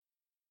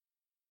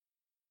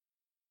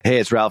Hey,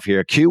 it's Ralph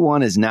here.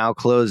 Q1 is now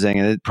closing,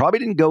 and it probably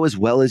didn't go as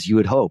well as you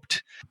had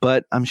hoped.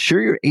 But I'm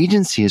sure your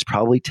agency is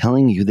probably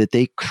telling you that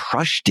they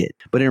crushed it.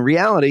 But in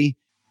reality,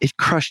 it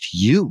crushed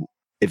you.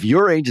 If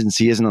your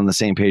agency isn't on the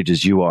same page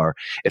as you are,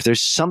 if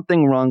there's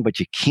something wrong,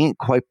 but you can't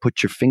quite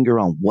put your finger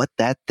on what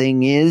that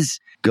thing is,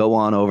 go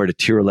on over to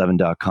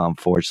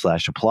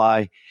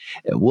tier11.com/apply,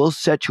 and we'll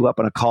set you up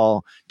on a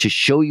call to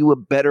show you a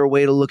better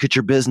way to look at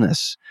your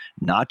business.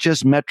 Not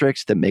just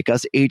metrics that make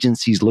us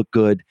agencies look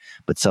good,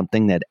 but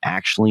something that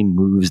actually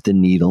moves the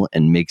needle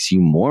and makes you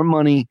more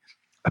money,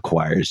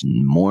 acquires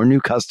more new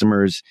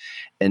customers,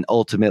 and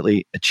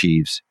ultimately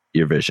achieves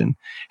your vision.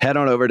 Head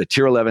on over to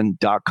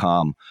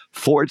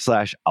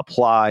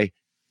tier11.com/apply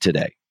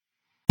today.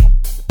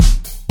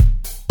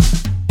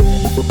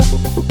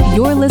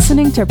 You're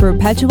listening to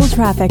Perpetual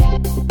Traffic.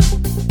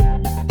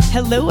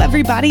 Hello,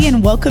 everybody,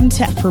 and welcome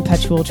to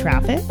Perpetual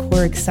Traffic.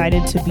 We're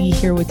excited to be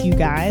here with you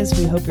guys.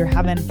 We hope you're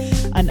having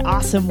an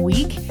awesome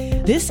week.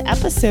 This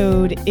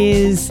episode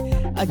is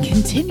a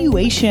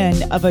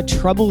continuation of a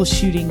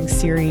troubleshooting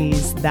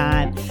series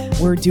that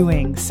we're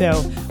doing.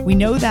 So we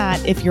know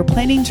that if you're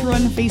planning to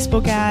run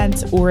Facebook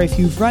ads, or if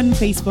you've run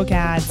Facebook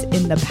ads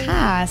in the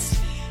past,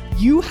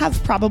 you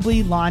have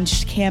probably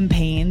launched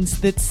campaigns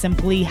that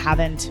simply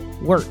haven't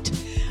worked.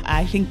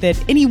 I think that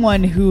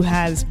anyone who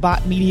has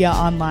bought media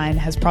online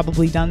has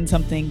probably done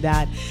something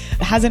that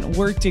hasn't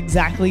worked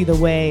exactly the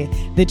way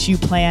that you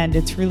planned.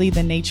 It's really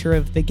the nature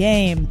of the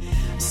game.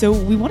 So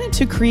we wanted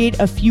to create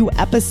a few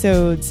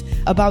episodes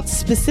about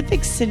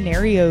specific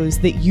scenarios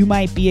that you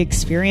might be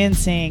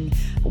experiencing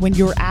when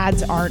your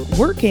ads aren't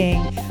working,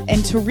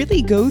 and to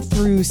really go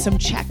through some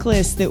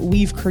checklists that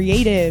we've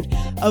created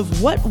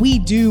of what we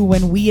do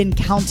when we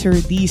encounter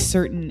these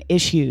certain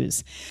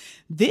issues.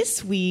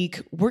 This week,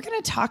 we're going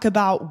to talk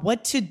about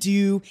what to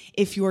do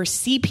if your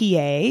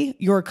CPA,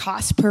 your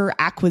cost per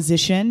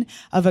acquisition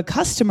of a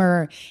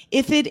customer,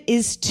 if it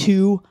is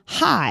too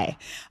high.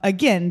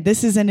 Again,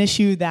 this is an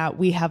issue that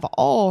we have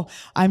all,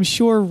 I'm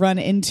sure, run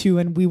into,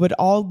 and we would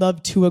all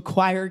love to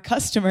acquire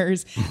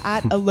customers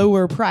at a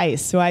lower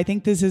price. So I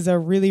think this is a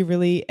really,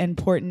 really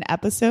important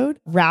episode.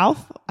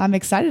 Ralph, I'm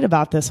excited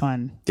about this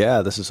one.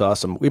 Yeah, this is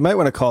awesome. We might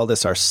want to call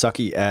this our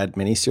Sucky Ad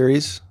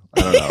mini-series.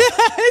 I don't know.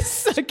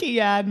 Sucky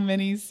Ad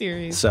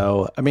mini-series.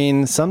 So, I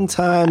mean,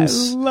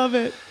 sometimes... I love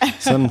it.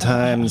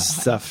 Sometimes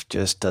stuff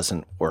just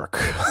doesn't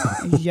work.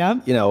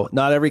 Yep. You know,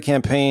 not every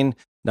campaign,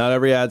 not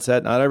every ad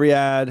set, not every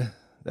ad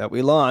that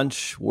we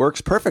launch works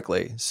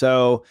perfectly.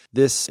 So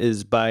this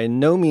is by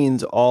no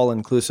means all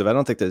inclusive. I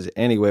don't think there's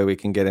any way we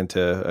can get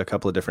into a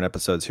couple of different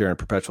episodes here in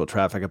Perpetual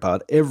Traffic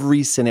about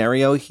every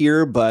scenario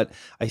here. But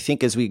I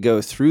think as we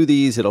go through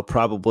these, it'll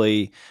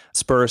probably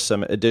spur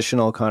some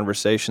additional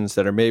conversations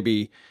that are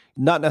maybe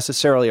not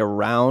necessarily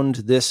around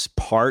this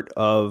part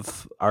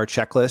of our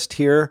checklist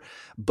here,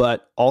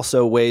 but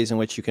also ways in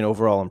which you can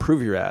overall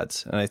improve your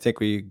ads. And I think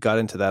we got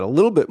into that a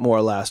little bit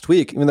more last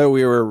week, even though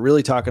we were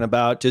really talking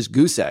about just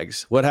goose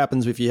eggs. What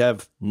happens if you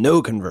have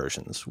no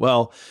conversions?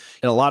 Well,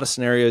 in a lot of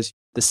scenarios,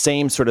 the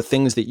same sort of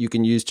things that you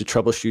can use to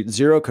troubleshoot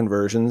zero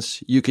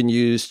conversions, you can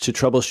use to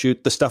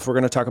troubleshoot the stuff we're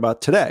going to talk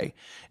about today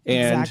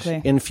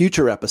and in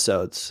future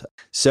episodes.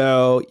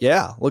 So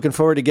yeah, looking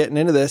forward to getting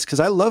into this because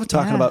I love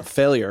talking about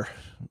failure.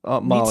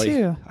 Molly. Me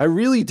too. I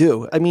really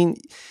do. I mean,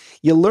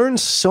 you learn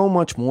so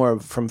much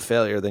more from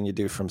failure than you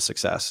do from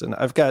success. And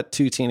I've got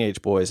two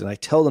teenage boys, and I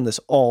tell them this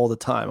all the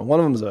time. And one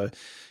of them is a,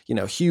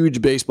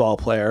 huge baseball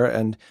player.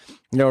 And,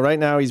 right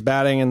now he's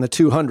batting in the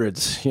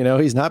 200s.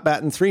 He's not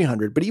batting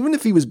 300. But even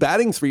if he was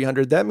batting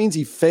 300, that means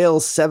he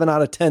fails 7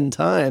 out of 10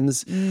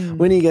 times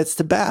when he gets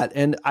to bat.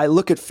 And I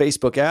look at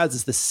Facebook ads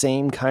as the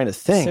same kind of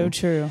thing. So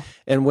true.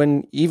 And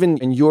when even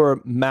in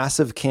your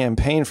massive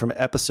campaign from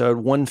episode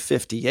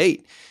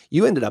 158,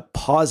 you ended up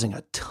pausing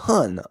a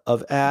ton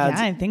of ads.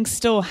 Yeah, I think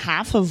still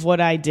half of what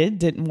I did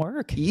didn't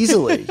work.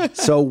 Easily.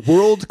 So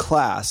world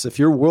class, if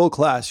you're world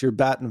class, you're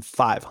batting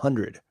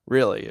 500,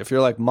 really, if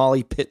you're like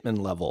Molly Pittman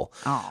level.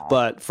 Aww.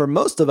 But for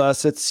most of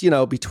us, it's,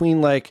 between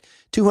like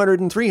 200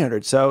 and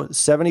 300. So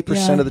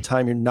 70% of the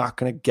time, you're not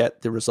going to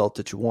get the result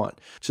that you want,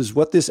 which is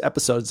what this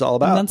episode is all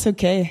about. And that's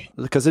okay.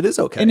 Because it is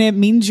okay. And it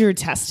means you're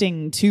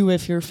testing too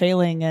if you're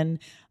failing. And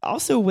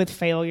also with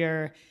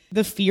failure,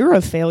 the fear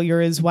of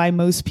failure is why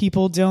most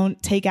people don't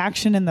take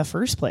action in the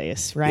first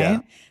place, right?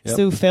 Yeah. Yep.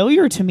 So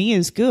failure to me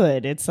is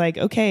good. It's like,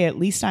 okay, at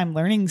least I'm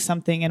learning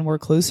something and we're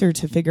closer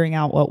to figuring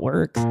out what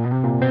works.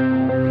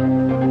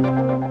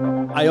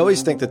 I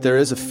always think that there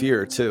is a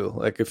fear too.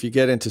 Like if you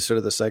get into sort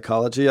of the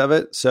psychology of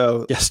it.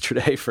 So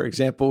yesterday, for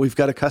example, we've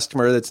got a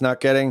customer that's not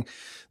getting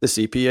the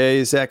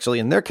CPAs. Actually,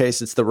 in their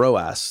case, it's the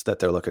ROAS that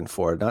they're looking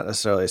for, not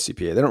necessarily a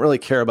CPA. They don't really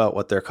care about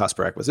what their cost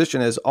per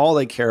acquisition is. All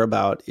they care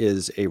about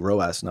is a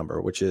ROAS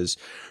number, which is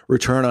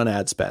return on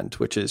ad spend,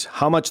 which is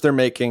how much they're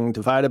making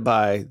divided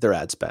by their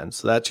ad spend.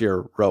 So that's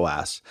your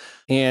ROAS.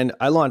 And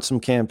I launched some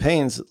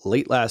campaigns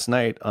late last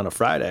night on a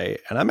Friday,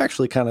 and I'm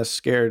actually kind of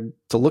scared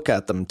to look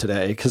at them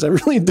today because I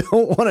really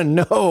don't want to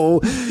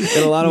know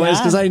in a lot of ways,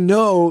 because I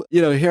know,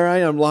 here I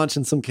am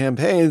launching some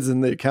campaigns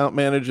and the account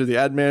manager, the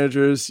ad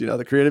managers,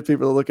 the creative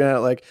people are looking at it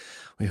like,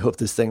 we hope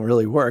this thing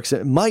really works.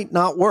 It might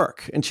not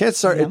work. And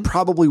chances are it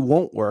probably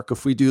won't work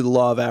if we do the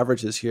law of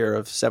averages here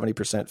of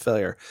 70%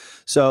 failure.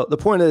 So the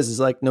point is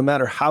like, no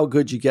matter how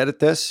good you get at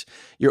this,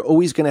 you're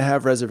always going to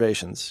have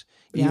reservations.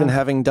 Even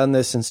having done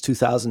this since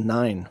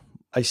 2009,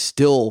 I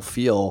still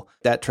feel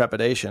that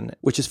trepidation,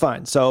 which is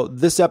fine. So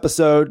this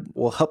episode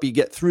will help you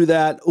get through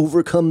that,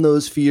 overcome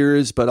those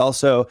fears, but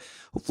also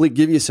hopefully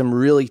give you some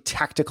really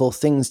tactical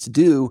things to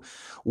do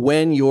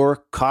when your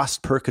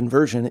cost per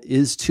conversion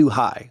is too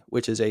high,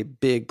 which is a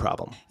big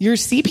problem. Your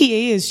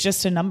CPA is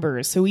just a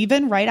number. So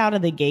even right out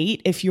of the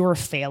gate, if you're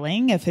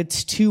failing, if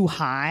it's too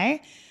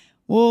high,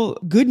 well,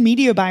 good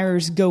media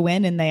buyers go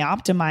in and they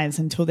optimize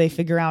until they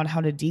figure out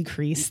how to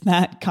decrease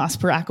that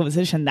cost per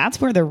acquisition. That's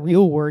where the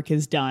real work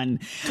is done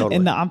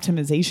in the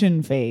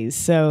optimization phase.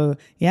 So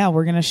yeah,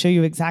 we're going to show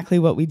you exactly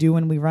what we do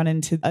when we run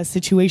into a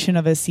situation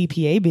of a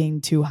CPA being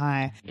too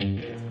high.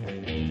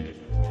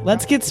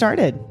 Let's get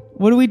started.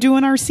 What do we do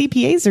when our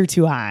CPAs are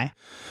too high?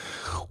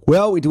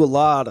 Well, we do a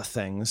lot of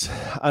things.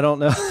 I don't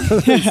know.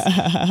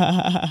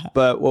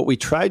 But what we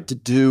tried to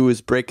do is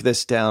break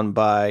this down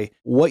by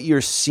what you're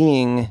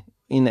seeing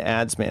in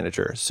Ads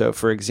Manager. So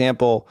for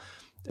example,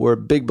 we're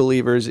big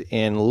believers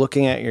in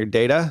looking at your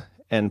data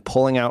and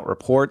pulling out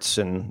reports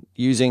and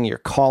using your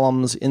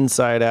columns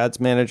inside Ads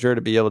Manager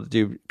to be able to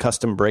do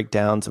custom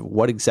breakdowns of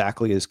what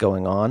exactly is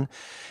going on.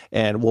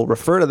 And we'll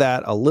refer to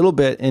that a little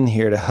bit in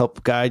here to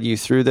help guide you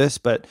through this.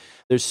 But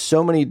there's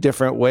so many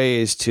different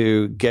ways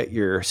to get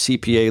your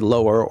CPA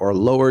lower or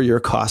lower your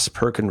cost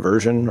per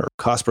conversion or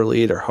cost per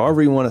lead or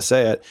however you want to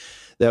say it,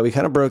 that we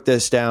kind of broke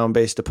this down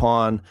based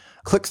upon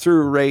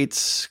click-through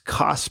rates,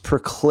 cost per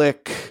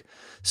click,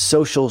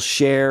 social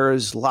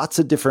shares, lots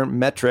of different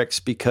metrics,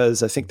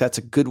 because I think that's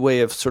a good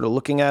way of sort of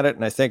looking at it.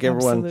 And I think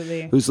everyone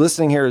who's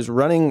listening here is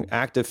running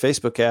active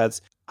Facebook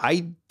ads.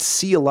 I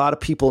see a lot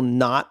of people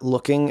not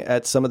looking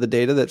at some of the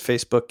data that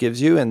Facebook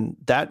gives you, and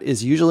that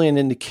is usually an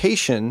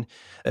indication.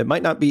 It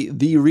might not be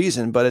the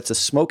reason, but it's a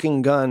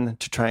smoking gun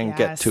to try and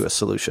get to a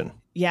solution.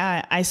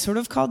 Yeah, I sort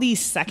of call these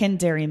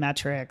secondary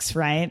metrics,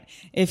 right?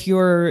 If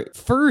your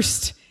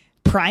first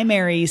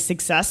primary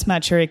success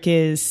metric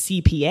is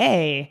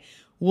CPA,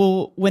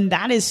 well, when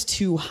that is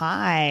too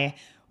high,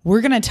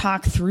 we're going to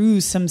talk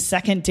through some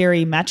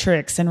secondary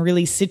metrics and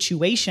really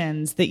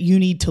situations that you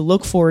need to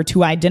look for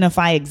to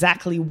identify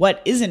exactly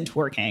what isn't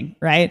working,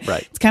 right?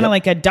 Right. It's kind of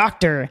like a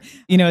doctor.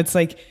 It's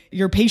like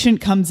your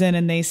patient comes in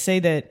and they say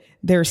that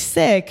they're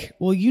sick.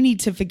 Well, you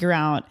need to figure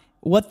out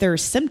what their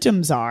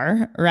symptoms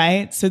are,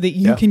 right? So that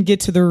you can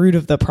get to the root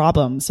of the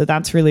problem. So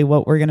that's really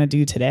what we're going to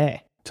do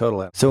today.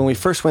 Totally. So when we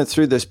first went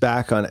through this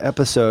back on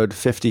episode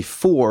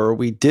 54,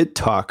 we did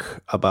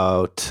talk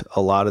about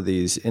a lot of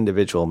these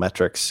individual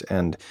metrics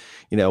and,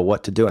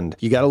 what to do. And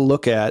you got to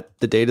look at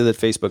the data that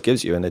Facebook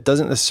gives you. And it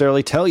doesn't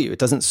necessarily tell you. It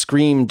doesn't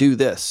scream, do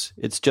this.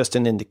 It's just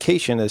an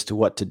indication as to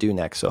what to do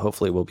next. So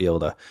hopefully we'll be able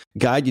to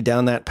guide you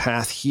down that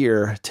path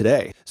here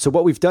today. So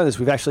what we've done is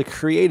we've actually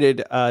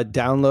created a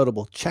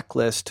downloadable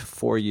checklist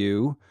for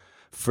you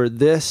for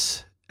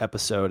this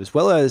episode, as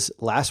well as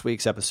last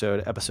week's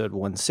episode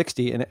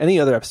 160, and any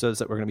other episodes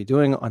that we're going to be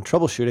doing on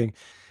troubleshooting.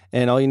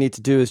 And all you need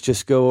to do is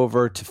just go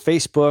over to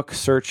Facebook,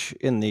 search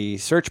in the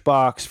search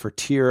box for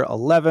Tier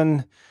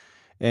 11,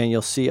 and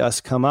you'll see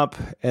us come up,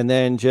 and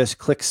then just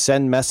click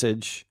send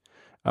message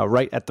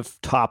right at the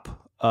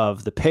top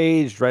of the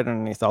page, right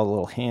underneath all the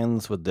little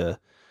hands with the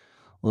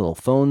little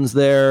phones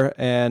there,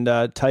 and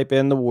type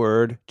in the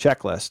word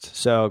checklist.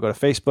 So go to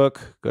Facebook,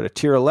 go to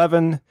Tier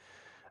 11.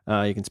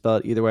 You can spell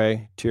it either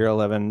way, Tier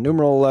 11,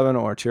 numeral 11,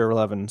 or Tier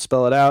 11,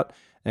 spell it out.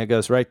 And it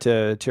goes right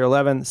to Tier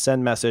 11,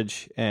 send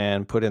message,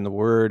 and put in the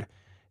word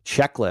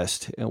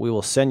checklist. And we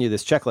will send you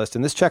this checklist.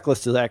 And this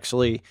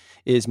checklist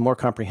is more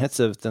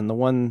comprehensive than the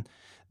one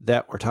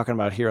that we're talking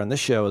about here on this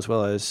show, as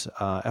well as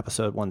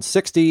episode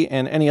 160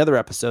 and any other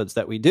episodes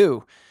that we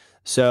do.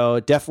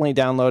 So definitely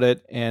download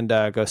it and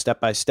go step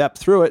by step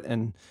through it.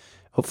 And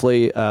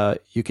hopefully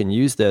you can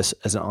use this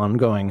as an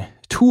ongoing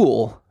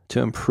tool to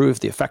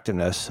improve the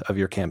effectiveness of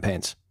your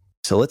campaigns.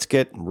 So let's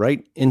get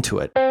right into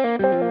it.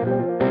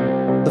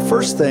 The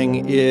first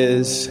thing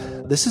is,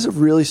 this is a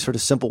really sort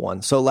of simple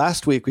one. So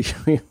last week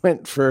we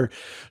went for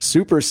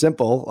super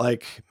simple,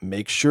 like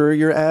make sure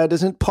your ad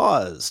isn't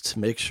paused,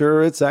 make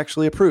sure it's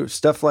actually approved,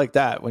 stuff like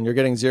that when you're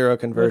getting zero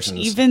conversions.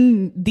 Which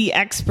even the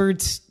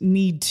experts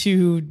need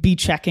to be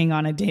checking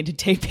on a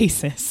day-to-day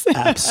basis.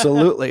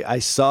 Absolutely. I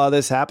saw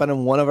this happen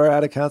in one of our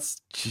ad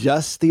accounts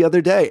just the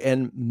other day,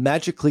 and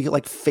magically,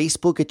 like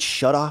Facebook, it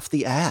shut off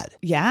the ad.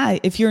 Yeah.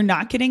 If you're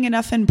not getting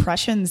enough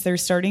impressions, they're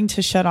starting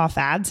to shut off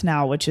ads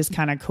now, which is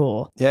kind of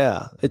cool.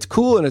 Yeah. It's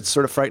cool and it's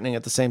sort of frightening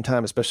at the same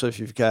time, especially if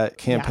you've got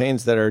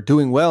campaigns that are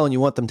doing well and you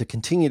want them to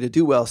continue to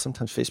do well.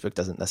 Sometimes Facebook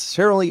doesn't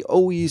necessarily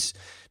always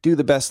do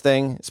the best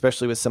thing,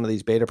 especially with some of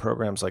these beta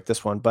programs like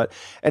this one. But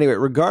anyway,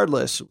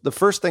 regardless, the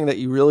first thing that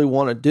you really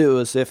want to do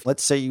is if,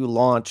 let's say you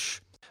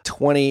launch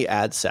 20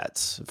 ad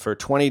sets for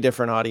 20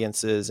 different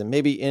audiences. And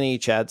maybe in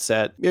each ad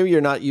set, maybe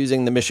you're not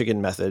using the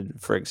Michigan method,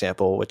 for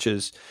example, which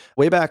is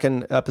way back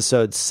in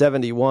episode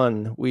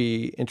 71,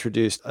 we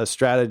introduced a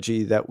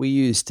strategy that we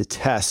use to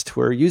test.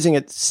 We're using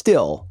it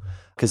still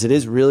because it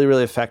is really,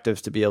 really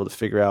effective to be able to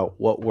figure out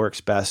what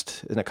works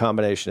best in a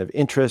combination of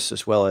interests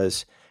as well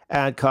as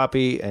ad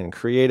copy and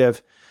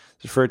creative.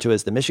 It's referred to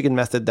as the Michigan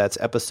method. That's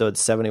episode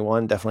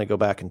 71. Definitely go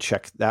back and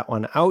check that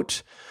one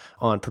out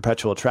on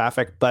perpetual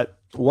traffic. But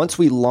once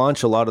we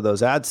launch a lot of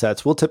those ad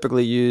sets, we'll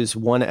typically use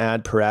one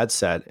ad per ad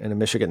set in a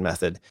Michigan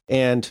method.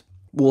 And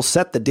we'll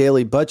set the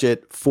daily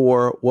budget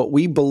for what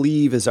we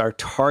believe is our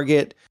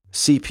target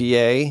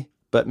CPA,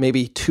 but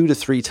maybe 2 to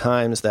 3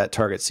 times that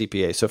target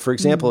CPA. So for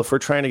example, if we're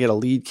trying to get a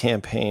lead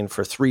campaign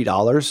for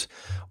 $3,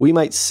 we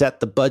might set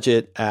the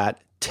budget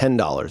at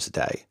 $10 a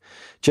day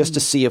just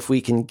to see if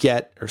we can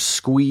get or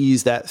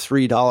squeeze that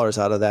 $3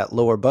 out of that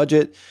lower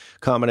budget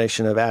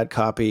combination of ad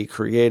copy,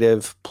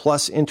 creative,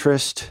 plus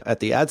interest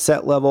at the ad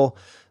set level.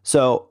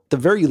 So at the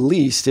very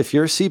least, if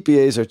your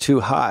CPAs are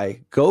too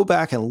high, go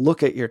back and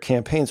look at your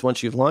campaigns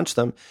once you've launched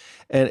them.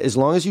 And as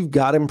long as you've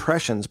got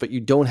impressions, but you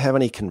don't have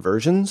any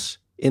conversions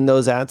in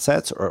those ad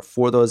sets or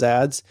for those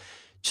ads,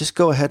 just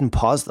go ahead and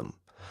pause them.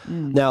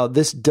 Now,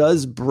 this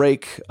does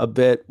break a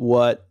bit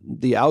what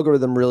the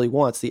algorithm really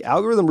wants. The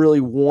algorithm really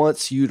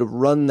wants you to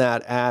run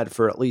that ad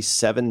for at least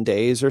 7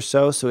 days or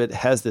so. So it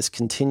has this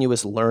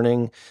continuous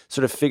learning,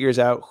 sort of figures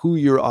out who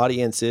your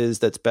audience is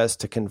that's best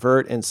to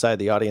convert inside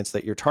the audience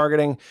that you're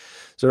targeting.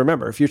 So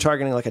remember, if you're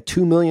targeting like a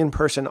 2 million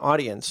person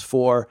audience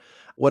for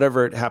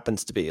whatever it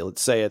happens to be,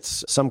 let's say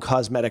it's some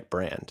cosmetic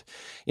brand,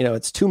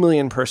 it's 2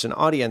 million person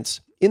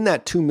audience. In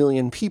that 2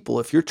 million people,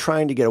 if you're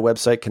trying to get a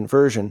website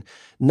conversion,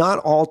 not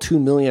all 2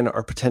 million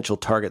are potential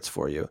targets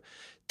for you.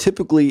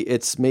 Typically,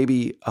 it's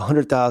maybe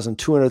 100,000,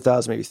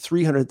 200,000, maybe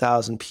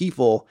 300,000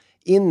 people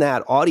in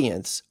that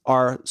audience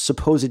are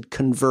supposed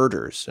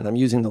converters. And I'm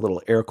using the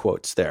little air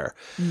quotes there.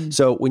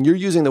 So when you're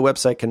using the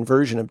website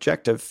conversion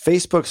objective,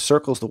 Facebook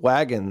circles the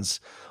wagons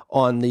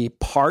on the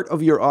part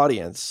of your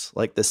audience,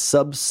 like the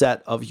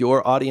subset of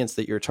your audience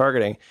that you're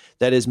targeting,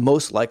 that is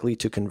most likely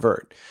to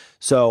convert.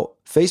 So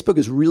Facebook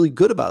is really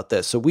good about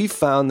this. So we've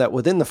found that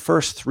within the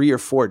first 3 or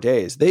 4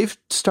 days, they've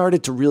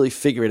started to really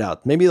figure it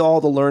out. Maybe all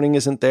the learning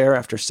isn't there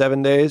after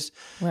 7 days,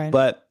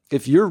 but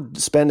if you're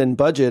spending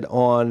budget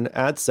on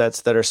ad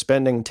sets that are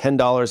spending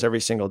 $10 every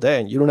single day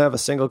and you don't have a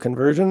single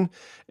conversion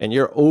and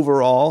your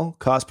overall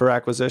cost per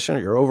acquisition, or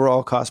your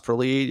overall cost per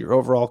lead, your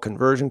overall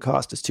conversion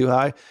cost is too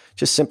high,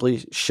 just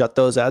simply shut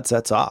those ad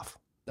sets off.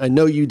 I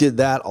know you did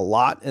that a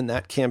lot in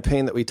that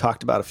campaign that we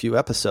talked about a few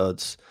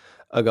episodes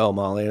ago,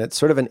 Molly, and it's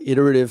sort of an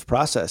iterative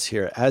process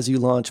here. As you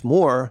launch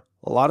more,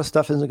 a lot of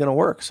stuff isn't going to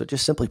work. So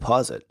just simply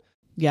pause it.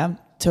 Yeah,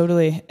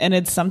 totally. And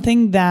it's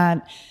something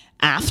that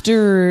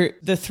after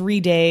the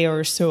 3-day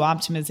or so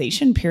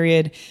optimization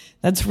period,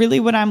 that's really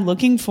what I'm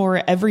looking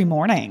for every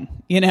morning.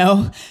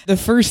 The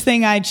first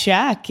thing I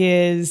check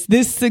is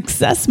this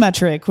success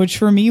metric, which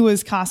for me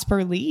was cost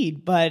per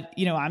lead. But,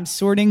 I'm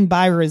sorting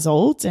by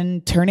result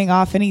and turning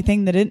off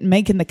anything that didn't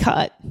make in the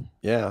cut.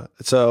 Yeah.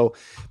 So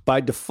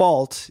by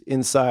default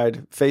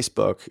inside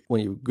Facebook,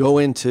 when you go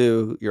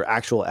into your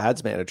actual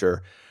ads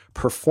manager,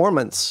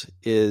 performance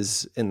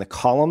is in the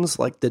columns,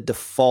 like the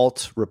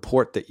default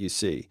report that you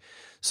see.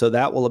 So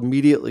that will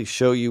immediately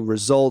show you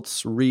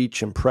results,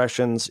 reach,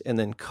 impressions, and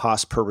then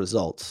cost per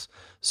results.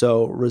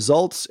 So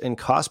results and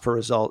cost per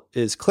result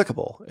is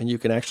clickable, and you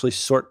can actually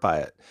sort by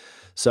it.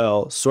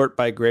 So sort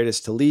by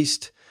greatest to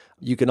least.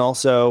 You can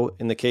also,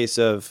 in the case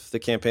of the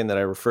campaign that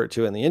I referred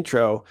to in the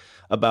intro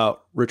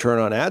about return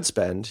on ad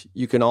spend,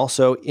 you can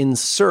also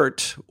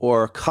insert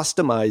or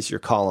customize your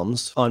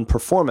columns on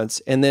performance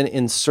and then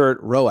insert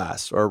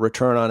ROAS or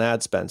return on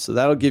ad spend. So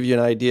that'll give you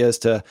an idea as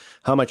to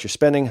how much you're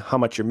spending, how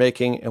much you're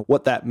making, and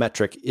what that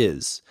metric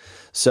is.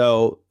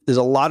 So there's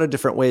a lot of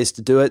different ways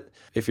to do it.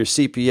 If your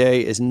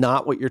CPA is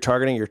not what you're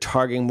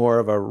targeting more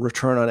of a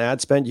return on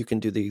ad spend, you can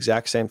do the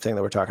exact same thing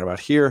that we're talking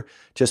about here.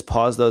 Just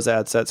pause those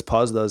ad sets,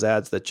 pause those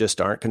ads that just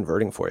aren't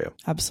converting for you.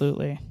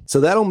 Absolutely. So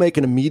that'll make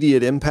an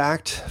immediate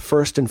impact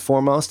first and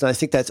foremost. And I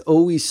think that's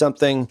always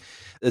something,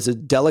 there's a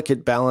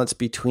delicate balance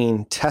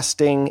between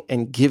testing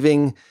and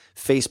giving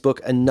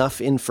Facebook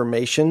enough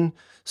information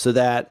so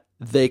that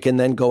they can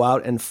then go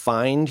out and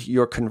find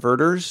your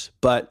converters.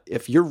 But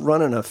if you're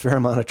running a fair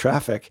amount of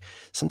traffic,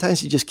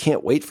 sometimes you just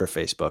can't wait for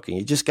Facebook and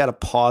you just got to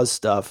pause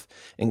stuff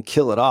and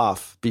kill it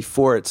off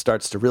before it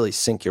starts to really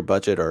sink your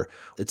budget or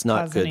it's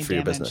not good for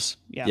your business.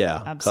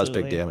 Yeah, cause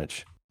big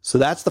damage. So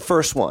that's the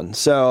first one.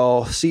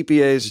 So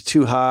CPAs are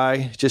too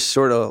high. Just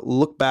sort of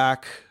look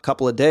back a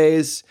couple of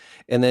days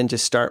and then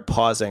just start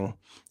pausing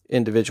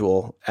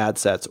individual ad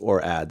sets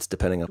or ads,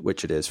 depending on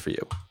which it is for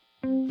you.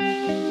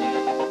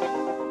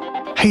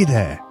 Hey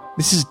there,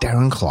 this is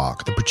Darren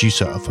Clark, the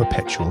producer of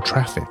Perpetual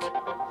Traffic.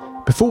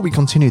 Before we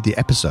continue the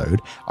episode,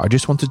 I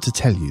just wanted to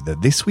tell you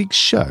that this week's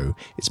show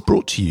is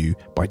brought to you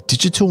by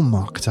Digital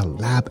Marketer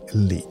Lab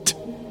Elite.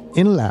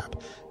 In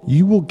Lab,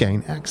 you will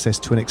gain access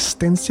to an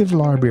extensive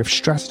library of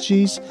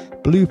strategies,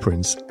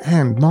 blueprints,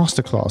 and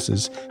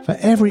masterclasses for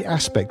every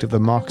aspect of the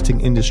marketing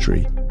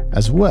industry,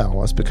 as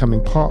well as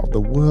becoming part of the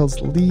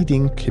world's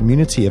leading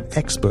community of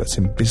experts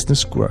in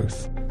business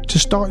growth. To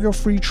start your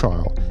free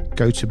trial,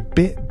 go to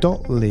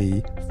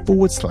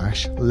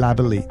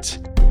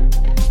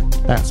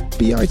bit.ly/LabElite. That's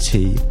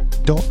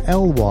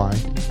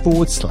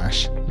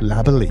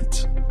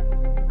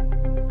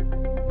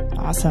bit.ly/LabElite.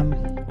 Awesome.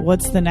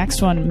 What's the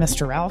next one,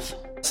 Mr. Ralph?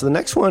 So the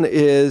next one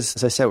is,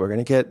 as I said, we're going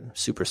to get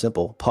super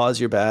simple. Pause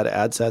your bad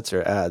ad sets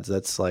or ads.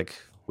 That's like,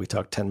 we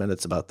talked 10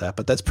 minutes about that,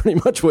 but that's pretty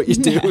much what you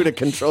do to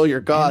control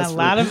your costs. And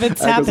a lot of it's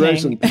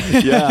happening.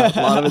 Yeah, a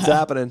lot of it's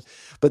happening.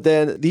 But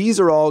then these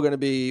are all going to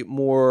be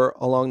more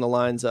along the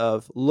lines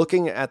of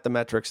looking at the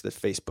metrics that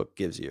Facebook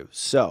gives you.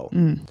 So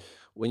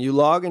when you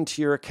log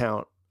into your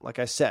account, like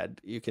I said,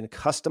 you can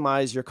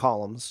customize your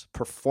columns.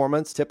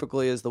 Performance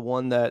typically is the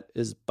one that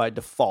is by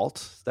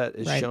default, that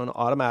is shown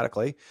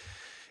automatically.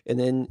 And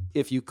then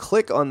if you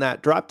click on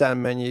that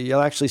drop-down menu,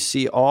 you'll actually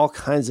see all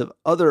kinds of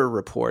other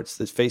reports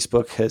that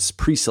Facebook has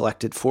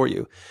pre-selected for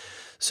you.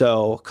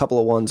 So a couple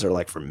of ones are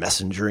like for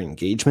messenger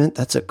engagement.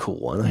 That's a cool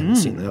one. I haven't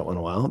seen that one in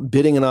a while.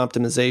 Bidding and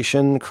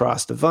optimization,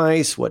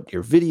 cross-device, what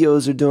your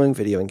videos are doing,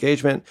 video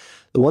engagement.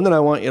 The one that I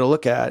want you to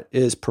look at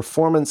is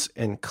performance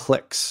and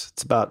clicks.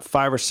 It's about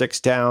 5 or 6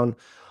 down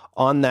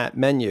on that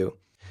menu.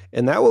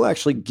 And that will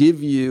actually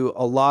give you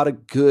a lot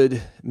of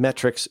good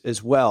metrics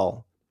as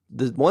well.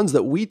 The ones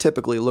that we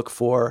typically look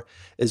for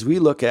is we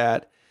look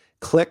at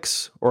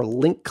clicks or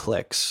link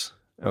clicks,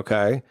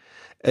 okay,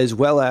 as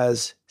well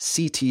as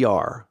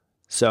CTR.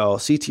 So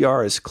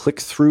CTR is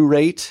click-through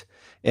rate,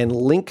 and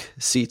link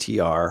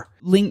CTR.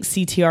 Link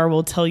CTR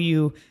will tell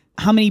you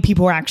how many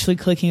people are actually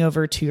clicking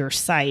over to your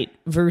site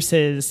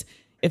versus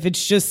if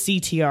it's just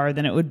CTR,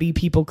 then it would be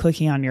people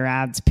clicking on your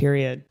ads,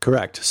 period.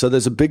 Correct. So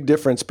there's a big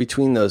difference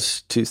between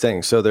those two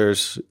things. So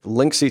there's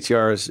link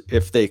CTRs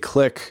if they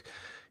click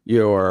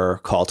your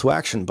call to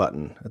action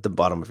button at the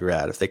bottom of your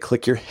ad, if they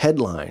click your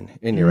headline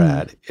in your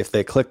ad, if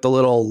they click the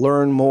little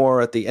learn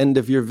more at the end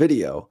of your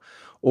video,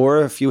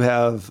 or if you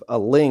have a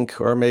link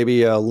or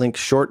maybe a link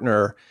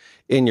shortener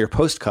in your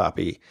post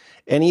copy,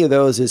 any of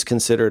those is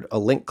considered a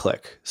link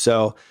click.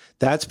 So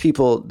that's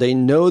people, they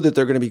know that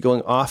they're going to be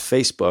going off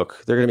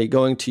Facebook. They're going to be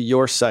going to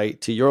your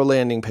site, to your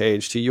landing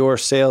page, to your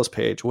sales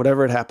page,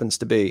 whatever it happens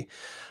to be.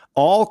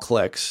 All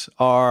clicks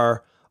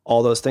are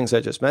all those things I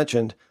just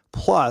mentioned.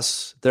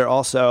 Plus, they're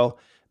also,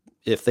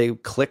 if they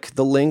click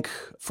the link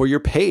for your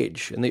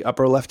page in the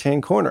upper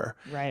left-hand corner,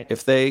 right?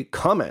 If they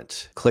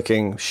comment,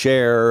 clicking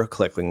share,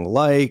 clicking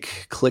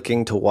like,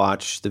 clicking to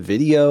watch the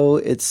video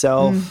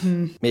itself.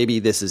 Maybe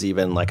this is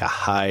even like a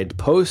hide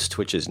post,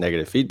 which is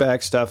negative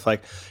feedback stuff.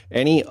 Like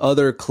any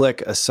other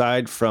click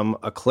aside from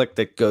a click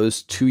that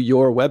goes to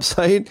your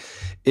website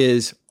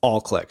is all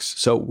clicks.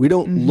 So we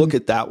don't look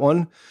at that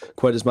one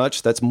quite as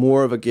much. That's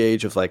more of a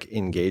gauge of like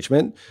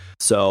engagement.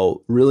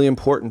 So really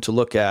important to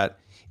look at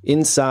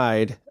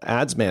inside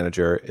Ads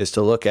Manager is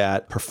to look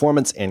at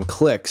performance and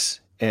clicks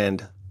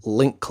and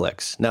link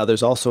clicks. Now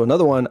there's also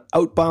another one,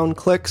 outbound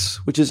clicks,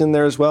 which is in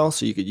there as well.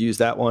 So you could use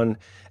that one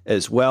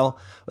as well.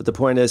 But the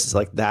point is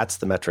like that's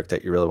the metric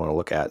that you really want to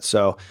look at.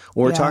 So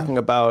when we're talking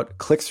about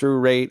click-through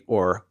rate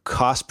or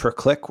cost per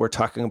click, we're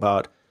talking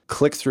about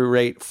click-through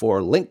rate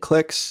for link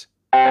clicks.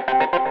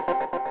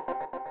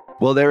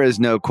 Well, there is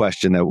no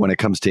question that when it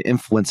comes to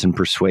influence and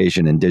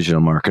persuasion in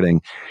digital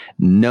marketing,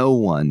 no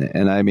one,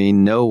 and I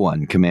mean no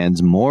one,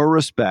 commands more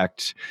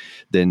respect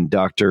than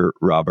Dr.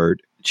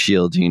 Robert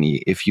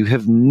Cialdini. If you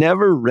have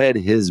never read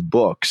his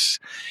books,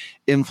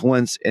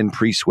 Influence and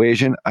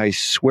Persuasion, I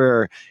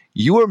swear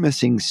you are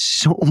missing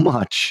so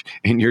much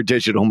in your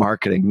digital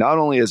marketing, not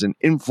only as an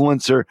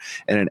influencer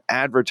and an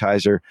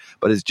advertiser,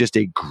 but as just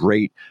a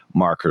great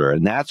marketer.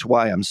 And that's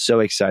why I'm so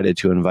excited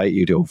to invite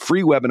you to a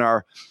free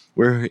webinar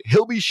where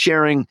he'll be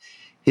sharing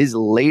his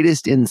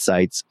latest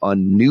insights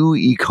on new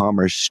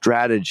e-commerce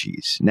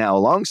strategies. Now,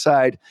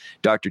 alongside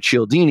Dr.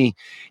 Cialdini,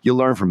 you'll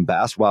learn from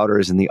Bass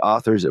Wouters and the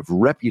authors of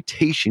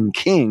Reputation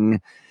King,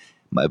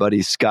 my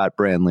buddies Scott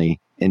Branley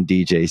and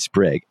DJ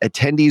Sprigg.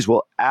 Attendees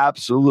will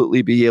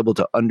absolutely be able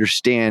to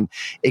understand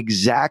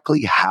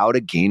exactly how to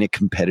gain a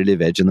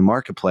competitive edge in the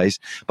marketplace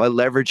by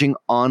leveraging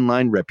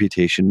online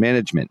reputation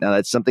management. Now,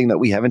 that's something that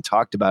we haven't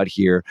talked about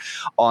here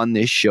on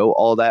this show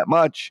all that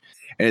much.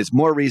 And it's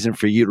more reason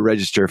for you to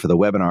register for the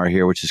webinar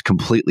here, which is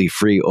completely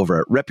free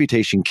over at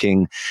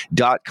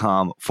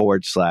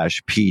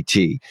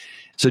reputationking.com/PT.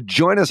 So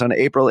join us on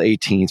April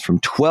 18th from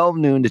 12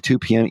 noon to 2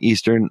 p.m.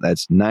 Eastern.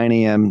 That's 9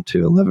 a.m.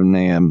 to 11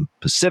 a.m.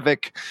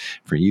 Pacific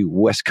for you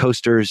West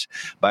Coasters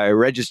by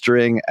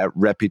registering at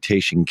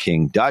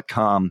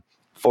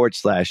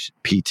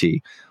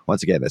reputationking.com/PT.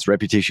 Once again, that's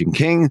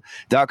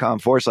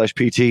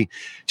reputationking.com/PT.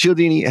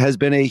 Cialdini has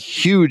been a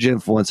huge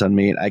influence on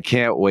me, and I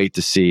can't wait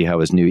to see how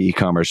his new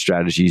e-commerce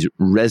strategies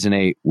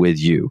resonate with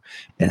you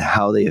and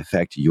how they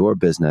affect your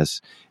business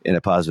in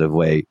a positive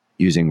way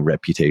using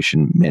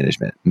reputation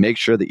management. Make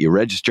sure that you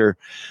register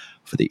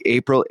for the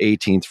April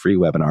 18th free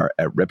webinar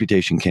at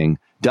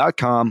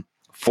reputationking.com/PT.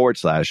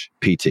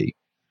 /PT.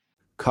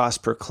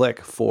 Cost per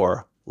click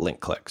for link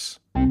clicks.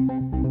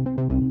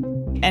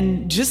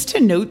 And just to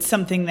note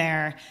something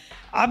there,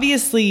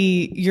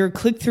 obviously your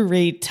click-through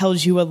rate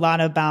tells you a lot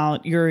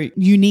about your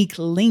unique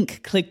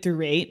link click-through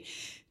rate.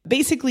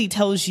 Basically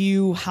tells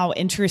you how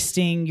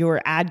interesting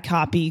your ad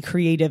copy,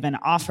 creative, and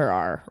offer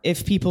are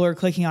if people are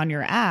clicking on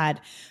your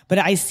ad. But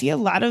I see a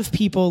lot of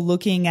people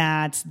looking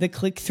at the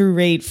click-through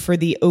rate for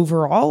the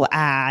overall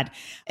ad,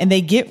 and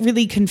they get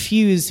really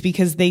confused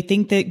because they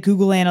think that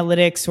Google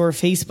Analytics or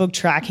Facebook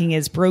tracking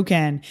is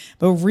broken,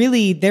 but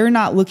really they're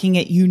not looking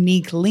at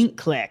unique link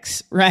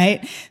clicks,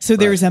 right? So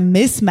there's a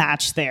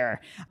mismatch there.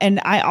 And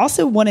I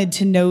also wanted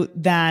to note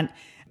that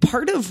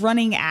part of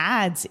running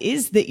ads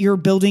is that you're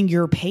building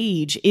your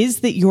page, is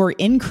that you're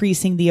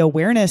increasing the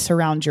awareness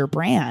around your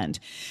brand.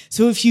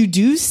 So if you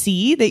do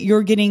see that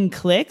you're getting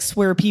clicks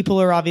where people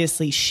are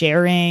obviously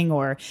sharing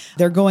or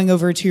they're going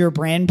over to your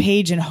brand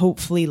page and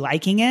hopefully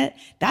liking it,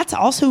 that's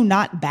also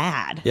not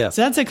bad. Yeah.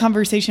 So that's a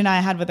conversation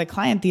I had with a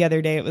client the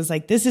other day. It was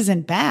like, this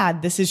isn't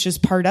bad. This is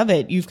just part of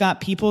it. You've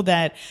got people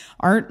that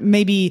aren't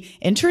maybe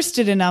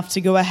interested enough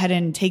to go ahead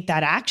and take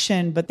that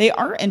action, but they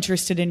are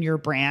interested in your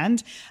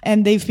brand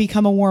and they've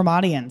become a warm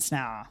audience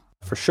now.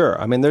 For sure.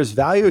 I mean, there's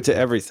value to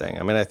everything.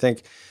 I mean, I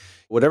think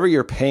whatever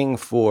you're paying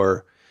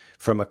for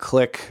from a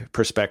click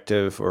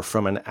perspective or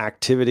from an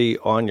activity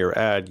on your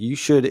ad, you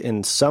should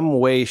in some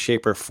way,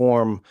 shape, or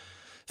form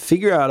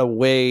figure out a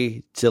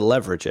way to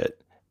leverage it.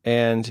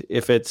 And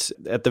if it's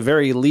at the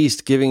very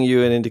least giving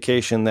you an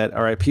indication that,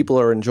 all right, people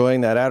are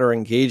enjoying that ad or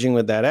engaging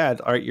with that ad,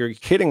 all right, you're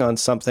hitting on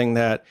something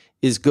that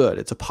is good.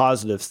 It's a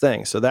positive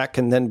thing. So that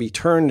can then be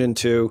turned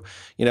into,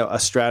 a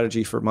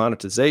strategy for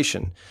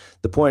monetization.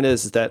 The point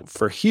is that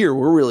for here,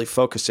 we're really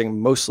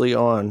focusing mostly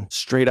on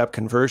straight up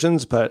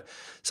conversions, but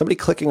somebody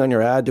clicking on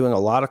your ad, doing a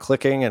lot of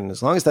clicking, and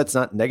as long as that's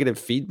not negative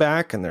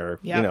feedback and they're,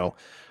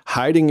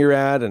 hiding your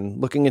ad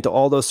and looking into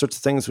all those sorts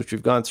of things, which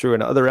we've gone through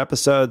in other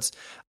episodes,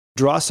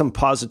 draw some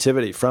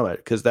positivity from it,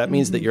 because that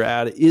means that your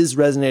ad is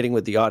resonating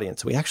with the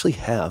audience. We actually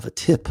have a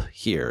tip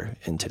here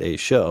in today's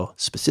show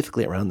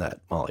specifically around that,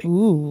 Molly.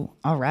 Ooh,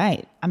 all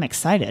right. I'm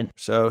excited.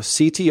 So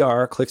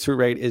CTR, click-through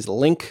rate, is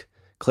link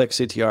click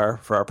CTR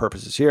for our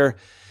purposes here.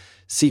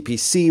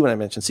 CPC, when I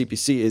mentioned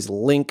CPC, is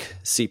link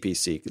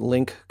CPC,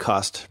 link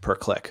cost per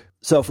click.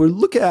 So if we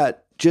look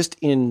at just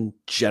in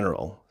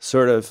general,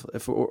 sort of,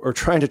 if we're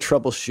trying to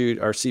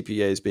troubleshoot our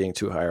CPAs being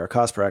too high, our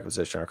cost per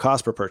acquisition, our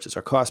cost per purchase,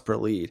 our cost per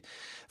lead,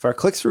 if our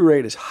click-through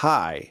rate is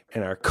high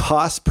and our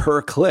cost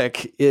per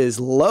click is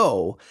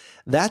low,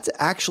 that's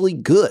actually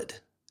good.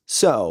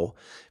 So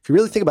if you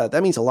really think about it,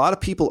 that means a lot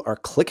of people are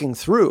clicking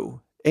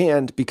through.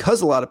 And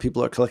because a lot of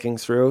people are clicking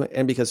through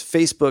and because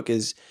Facebook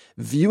is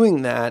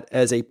viewing that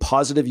as a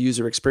positive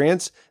user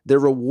experience, they're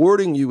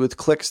rewarding you with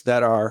clicks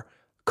that are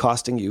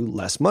costing you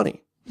less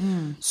money.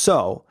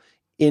 So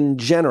in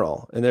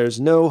general, and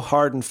there's no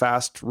hard and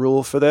fast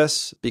rule for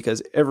this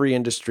because every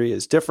industry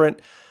is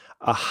different,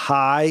 a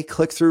high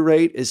click-through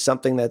rate is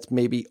something that's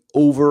maybe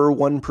over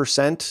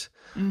 1%.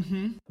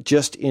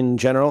 Just in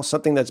general,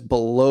 something that's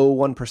below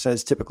 1%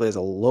 is typically has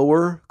a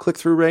lower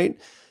click-through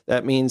rate.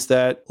 That means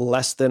that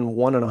less than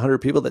 1 in 100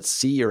 people that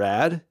see your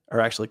ad are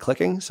actually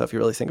clicking. So if you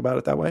really think about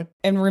it that way.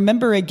 And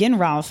remember again,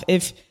 Ralph,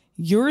 if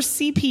your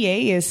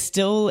CPA is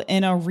still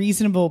in a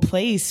reasonable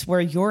place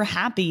where you're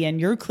happy and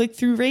your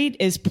click-through rate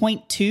is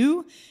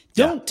 0.2,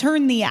 don't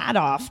turn the ad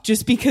off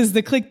just because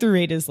the click-through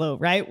rate is low,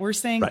 right? We're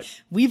saying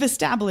we've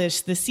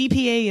established the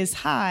CPA is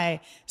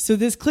high. So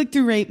this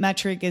click-through rate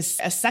metric is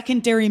a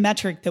secondary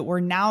metric that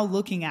we're now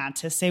looking at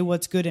to say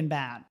what's good and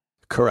bad.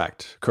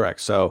 Correct.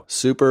 So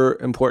super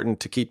important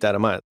to keep that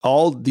in mind.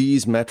 All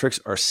these metrics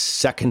are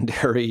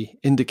secondary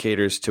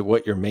indicators to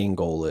what your main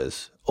goal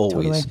is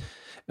always. Totally.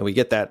 And we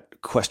get that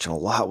question a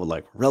lot with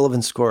like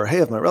relevance score. Hey,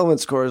 if my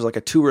relevance score is like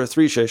a 2 or a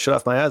 3, should I shut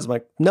off my ads? I'm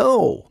like,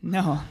 no.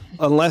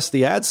 Unless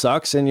the ad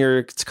sucks and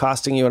it's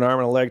costing you an arm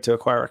and a leg to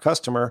acquire a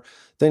customer,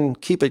 then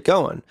keep it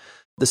going.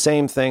 The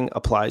same thing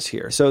applies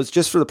here. So it's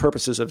just for the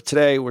purposes of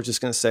today, we're just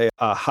going to say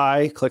a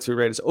high click-through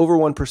rate is over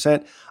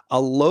 1%.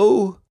 A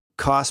low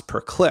cost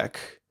per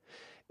click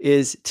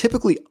is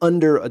typically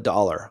under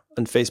 $1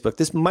 on Facebook.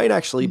 This might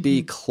actually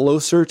be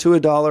closer to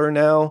 $1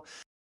 now,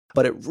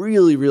 but it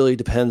really, really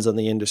depends on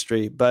the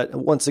industry. But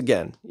once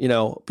again,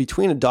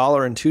 between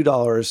 $1 and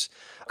 $2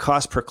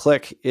 cost per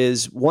click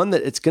is one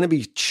that it's going to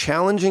be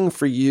challenging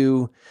for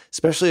you,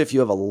 especially if you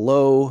have a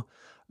low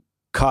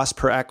cost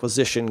per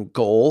acquisition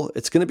goal.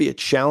 It's going to be a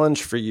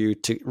challenge for you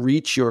to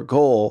reach your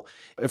goal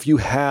if you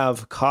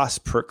have costs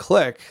per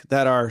click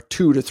that are $2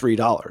 to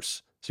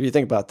 $3. So you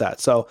think about that.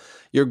 So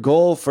your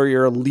goal for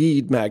your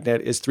lead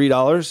magnet is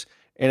 $3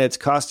 and it's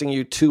costing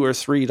you $2 or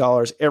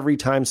 $3 every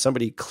time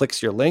somebody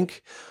clicks your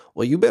link.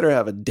 well, you better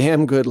have a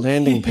damn good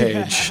landing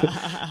page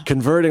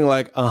converting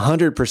like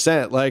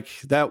 100%. Like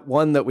that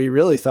one that we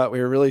really thought we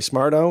were really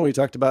smart on. We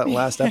talked about in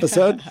last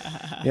episode.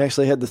 You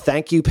actually had the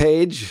thank you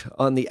page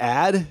on the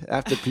ad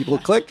after people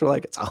clicked. We're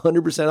like, it's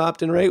 100%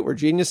 opt-in rate. We're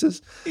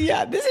geniuses.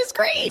 Yeah, this is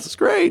great. This is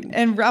great.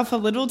 And Ralph, a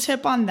little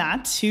tip on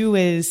that too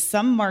is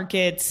some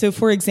markets. So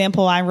for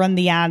example, I run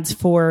the ads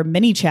for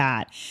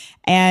ManyChat.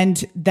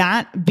 And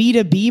that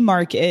B2B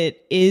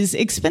market is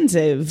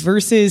expensive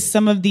versus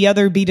some of the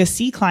other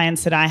B2C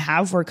clients that I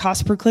have where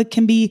cost per click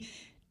can be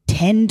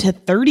 10 to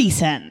 30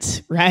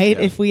 cents, right?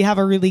 Yeah. If we have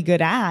a really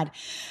good ad.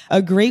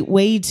 A great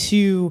way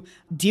to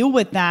deal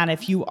with that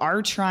if you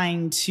are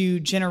trying to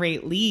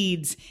generate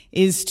leads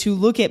is to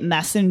look at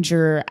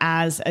Messenger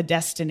as a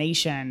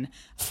destination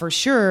for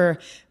sure,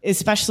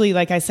 especially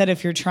like I said,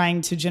 if you're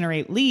trying to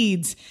generate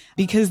leads,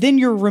 because then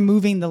you're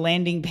removing the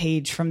landing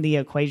page from the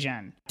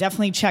equation.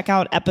 Definitely check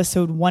out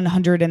episode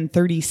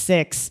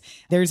 136.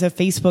 There's a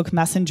Facebook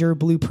Messenger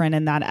blueprint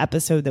in that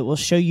episode that will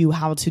show you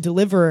how to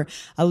deliver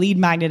a lead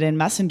magnet in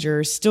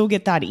Messenger, still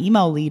get that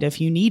email lead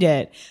if you need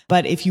it.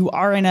 But if you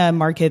are in a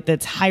market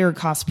that's higher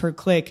cost per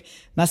click,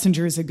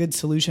 Messenger is a good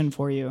solution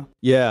for you.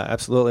 Yeah,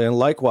 absolutely. And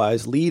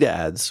likewise, lead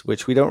ads,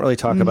 which we don't really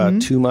talk about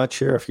too much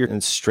here. If you're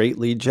in straight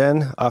lead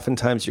gen,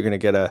 oftentimes you're going to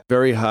get a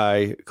very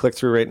high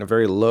click-through rate and a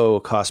very low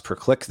cost per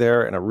click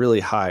there and a really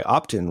high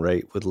opt-in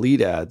rate with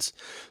lead ads.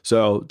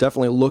 So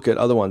definitely look at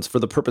other ones. For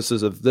the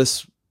purposes of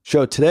this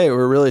show today,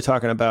 we're really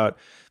talking about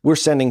we're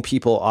sending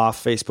people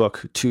off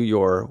Facebook to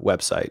your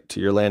website, to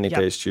your landing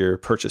page, to your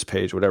purchase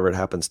page, whatever it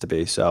happens to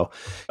be. So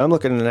I'm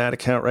looking at an ad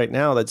account right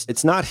now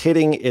it's not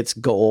hitting its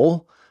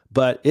goal,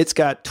 but it's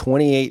got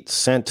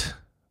 28-cent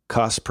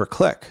cost per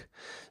click.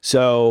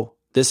 So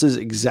this is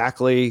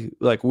exactly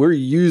like we're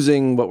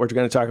using what we're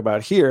going to talk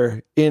about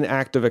here in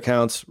active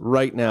accounts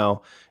right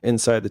now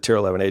inside the Tier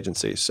 11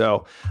 agency.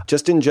 So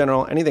just in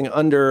general, anything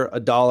under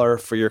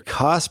 $1 for your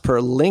cost per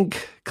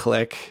link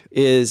click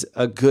is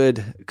a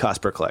good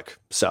cost per click.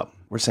 So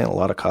we're saying a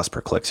lot of cost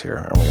per clicks here,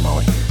 aren't we,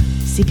 Molly?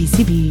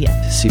 CPCP.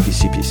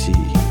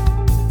 CPCPC.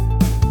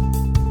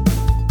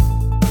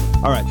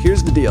 All right,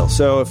 here's the deal.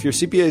 So if your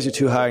CPAs are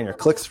too high and your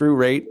click-through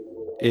rate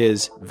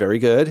is very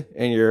good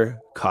and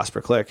your cost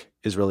per click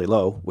is really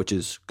low, which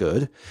is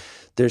good,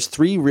 there's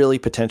 3 really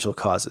potential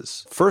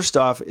causes. First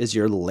off is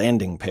your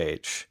landing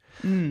page.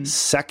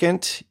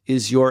 Second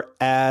is your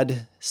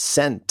ad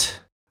sent.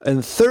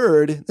 And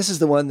third, this is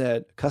the one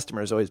that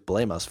customers always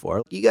blame us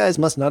for. You guys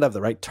must not have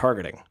the right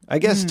targeting. I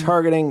guess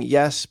targeting,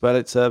 yes, but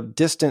it's a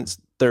distant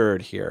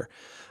third here.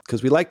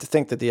 Because we like to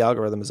think that the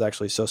algorithm is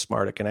actually so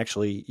smart, it can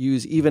actually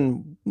use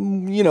even,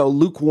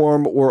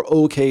 lukewarm or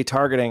okay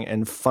targeting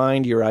and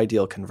find your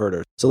ideal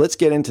converter. So let's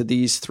get into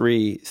these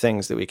 3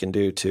 things that we can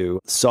do to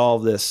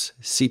solve this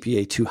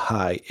CPA too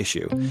high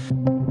issue.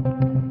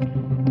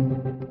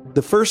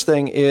 The first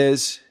thing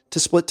is to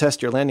split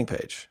test your landing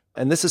page.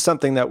 And this is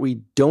something that we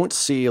don't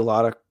see a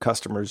lot of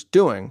customers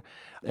doing.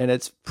 And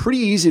it's pretty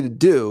easy to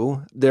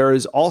do. There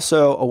is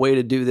also a way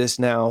to do this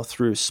now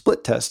through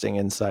split testing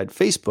inside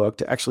Facebook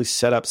to actually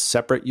set up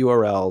separate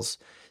URLs,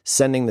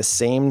 sending the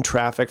same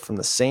traffic from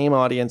the same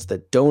audience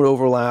that don't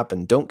overlap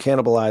and don't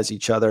cannibalize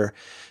each other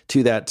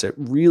to that. It's a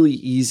really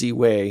easy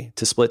way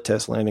to split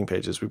test landing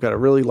pages. We've got a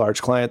really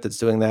large client that's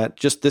doing that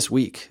just this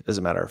week, as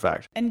a matter of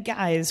fact. And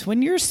guys,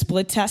 when you're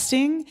split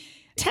testing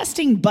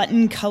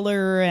button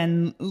color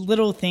and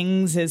little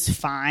things is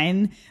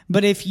fine.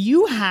 But if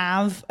you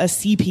have a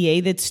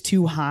CPA that's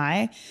too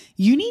high,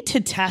 you need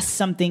to test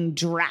something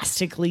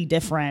drastically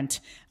different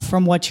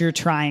from what you're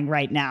trying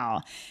right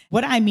now.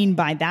 What I mean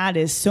by that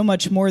is so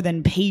much more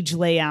than page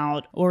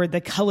layout or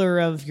the color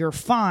of your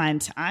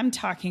font. I'm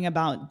talking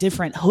about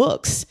different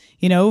hooks,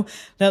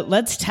 that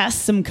let's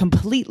test some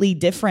completely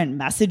different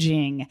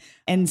messaging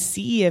and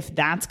see if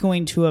that's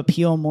going to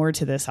appeal more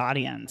to this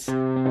audience.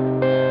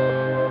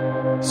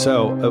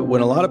 So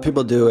when a lot of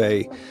people do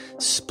a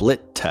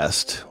split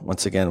test,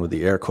 once again with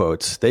the air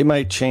quotes, they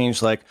might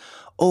change like,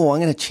 I'm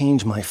going to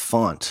change my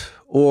font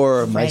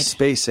or my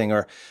spacing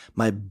or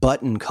my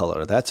button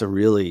color. That's a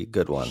really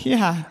good one.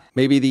 Yeah.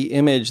 Maybe the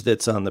image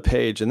that's on the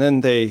page. And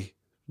then they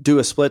do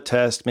a split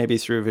test, maybe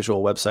through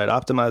Visual Website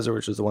Optimizer,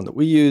 which is the one that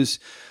we use.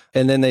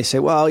 And then they say,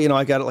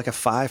 I got like a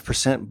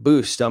 5%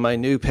 boost on my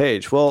new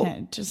page. Well,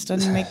 it just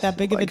doesn't make that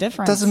big of a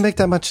difference. It doesn't make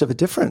that much of a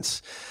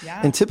difference.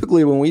 Yeah. And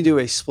typically when we do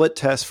a split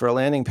test for a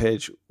landing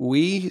page,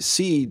 we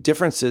see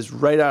differences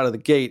right out of the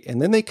gate.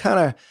 And then they kind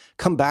of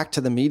come back to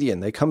the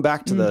median. They come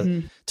back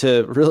to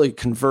to really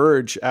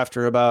converge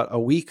after about a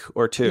week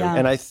or two. Yeah.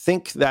 And I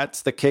think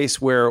that's the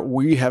case where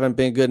we haven't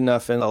been good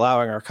enough in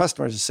allowing our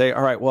customers to say,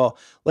 all right, well,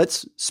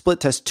 let's split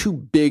test 2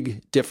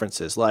 big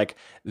differences, like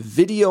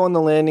video on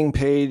the landing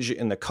page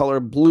in the color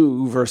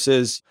blue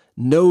versus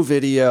no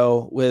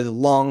video with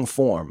long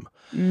form.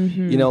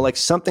 like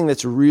something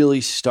that's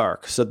really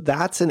stark. So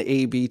that's an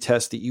A/B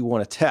test that you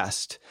want to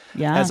test,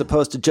 as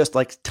opposed to just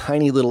like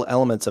tiny little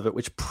elements of it,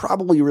 which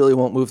probably really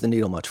won't move the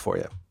needle much for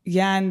you.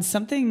 Yeah. And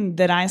something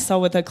that I saw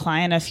with a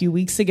client a few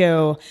weeks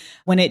ago,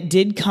 when it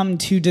did come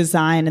to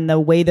design and the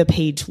way the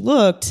page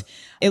looked,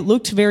 it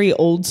looked very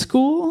old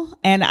school.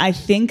 And I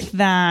think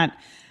that,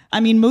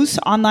 most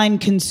online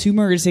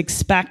consumers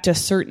expect a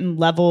certain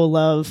level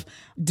of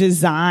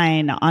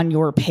design on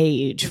your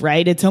page,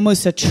 right? It's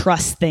almost a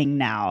trust thing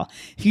now.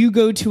 If you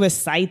go to a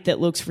site that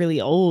looks really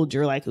old,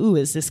 you're like, ooh,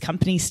 is this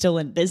company still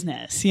in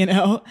business?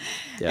 Yeah.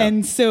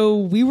 And so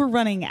we were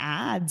running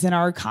ads and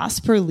our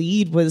cost per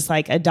lead was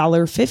like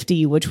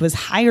 $1.50, which was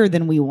higher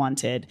than we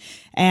wanted.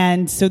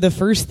 And so the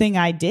first thing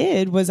I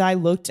did was I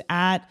looked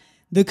at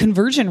the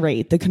conversion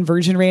rate. The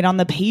conversion rate on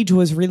the page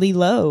was really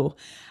low.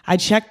 I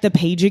checked the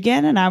page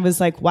again and I was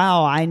like,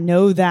 wow, I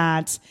know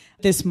that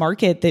this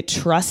market, that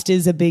trust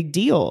is a big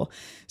deal.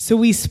 So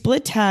we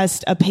split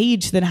test a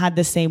page that had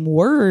the same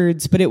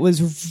words, but it was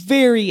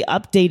very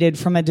updated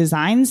from a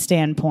design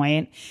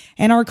standpoint.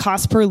 And our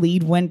cost per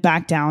lead went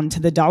back down to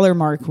the dollar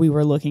mark we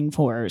were looking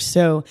for.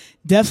 So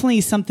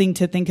definitely something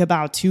to think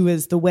about too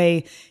is the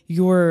way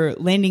your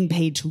landing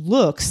page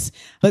looks,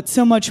 but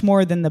so much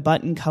more than the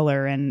button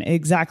color and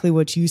exactly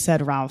what you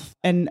said, Ralph.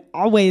 And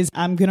always,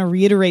 I'm going to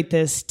reiterate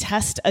this,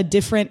 test a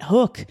different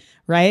hook,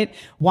 right?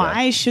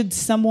 Why should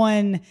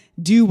someone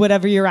do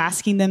whatever you're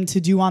asking them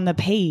to do on the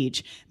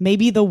page?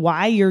 Maybe the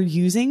why you're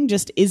using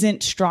just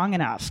isn't strong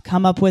enough.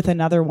 Come up with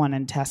another one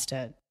and test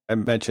it. I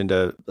mentioned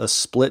a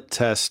split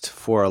test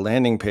for a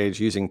landing page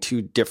using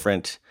two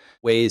different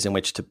ways in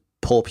which to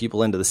pull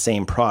people into the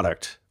same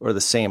product or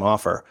the same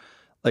offer.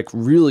 Like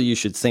really, you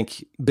should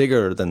think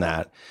bigger than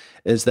that,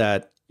 is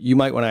that you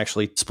might want to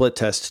actually split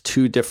test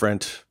two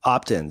different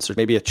opt-ins or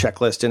maybe a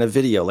checklist in a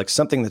video, like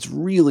something that's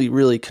really,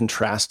 really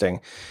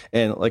contrasting.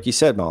 And like you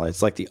said, Molly,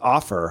 it's like the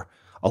offer.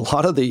 A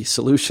lot of the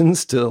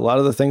solutions to a lot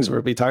of the things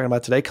we'll be talking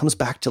about today comes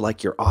back to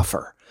like your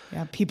offer.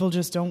 Yeah, people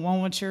just don't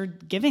want what you're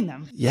giving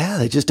them. Yeah,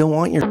 they just don't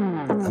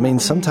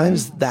want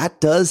sometimes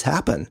that does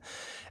happen.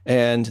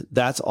 And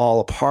that's all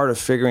a part of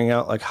figuring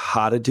out like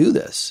how to do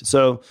this.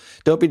 So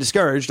don't be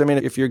discouraged.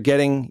 If you're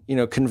getting,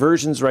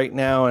 conversions right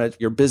now and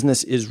your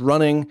business is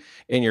running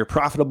and you're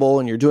profitable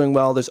and you're doing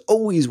well, there's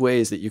always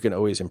ways that you can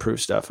always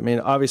improve stuff.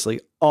 Obviously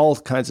all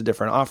kinds of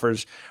different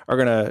offers are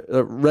going to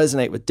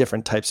resonate with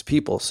different types of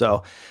people.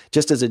 So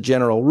just as a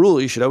general rule,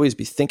 you should always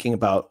be thinking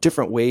about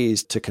different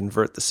ways to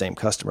convert the same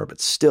customer,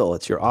 but still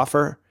it's your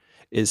offer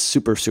is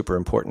super, super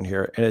important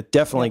here. And it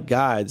definitely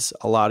guides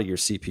a lot of your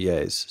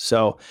CPAs.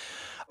 So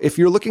if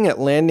you're looking at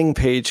landing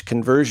page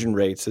conversion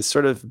rates as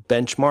sort of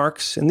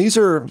benchmarks, and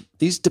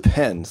these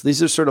depend.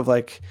 These are sort of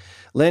like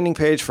landing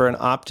page for an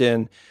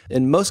opt-in.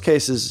 In most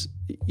cases,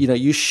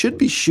 you should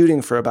be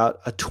shooting for about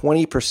a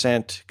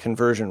 20%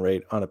 conversion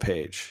rate on a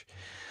page.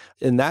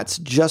 And that's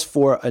just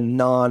for a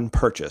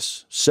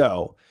non-purchase.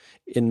 So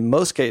in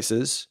most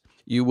cases,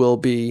 you will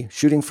be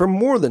shooting for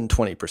more than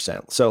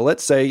 20%. So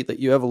let's say that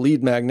you have a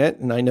lead magnet,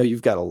 and I know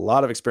you've got a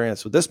lot of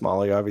experience with this,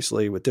 Molly,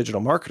 obviously with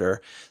Digital Marketer.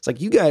 It's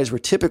like you guys were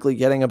typically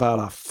getting about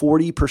a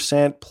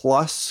 40%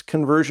 plus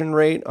conversion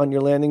rate on your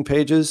landing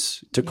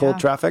pages to cold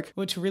traffic.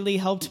 Which really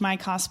helped my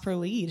cost per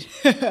lead.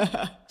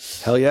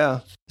 Hell yeah.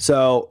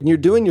 So when you're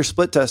doing your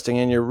split testing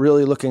and you're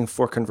really looking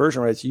for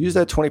conversion rates, use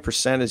that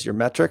 20% as your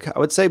metric. I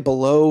would say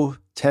below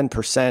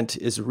 10%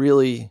 is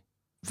really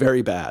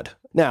very bad.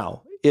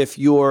 Now, if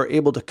you're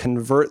able to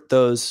convert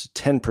those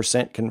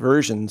 10%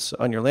 conversions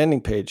on your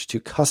landing page to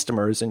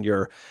customers and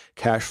you're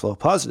cash flow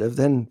positive,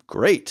 then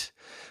great.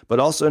 But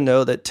also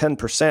know that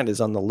 10%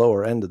 is on the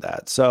lower end of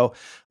that. So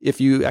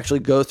if you actually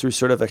go through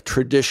sort of a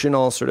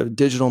traditional sort of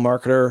digital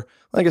marketer,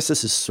 I guess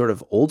this is sort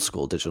of old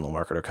school digital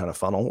marketer kind of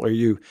funnel where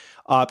you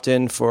opt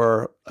in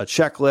for a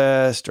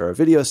checklist or a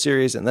video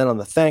series. And then on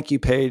the thank you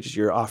page,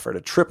 you're offered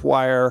a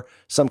tripwire,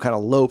 some kind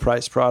of low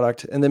price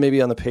product. And then maybe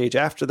on the page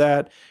after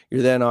that,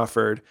 you're then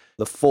offered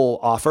the full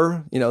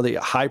offer, the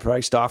high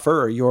priced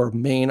offer or your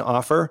main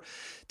offer.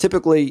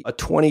 Typically a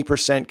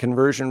 20%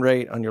 conversion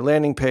rate on your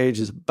landing page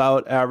is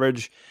about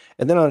average.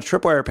 And then on a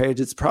tripwire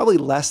page, it's probably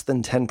less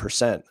than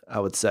 10%, I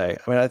would say.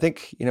 I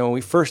think, when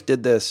we first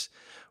did this,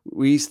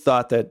 we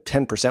thought that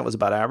 10% was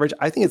about average.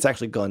 I think it's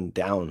actually gone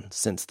down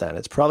since then.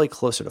 It's probably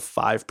closer to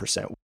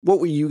 5%. What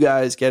were you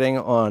guys getting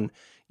on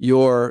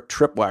your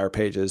tripwire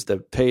pages, the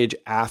page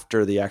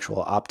after the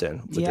actual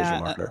opt-in with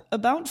Digital Marketer?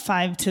 About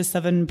 5 to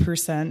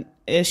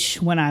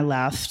 7%-ish when I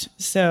left.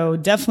 So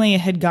definitely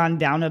it had gone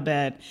down a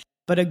bit.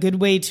 But a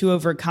good way to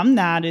overcome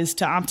that is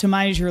to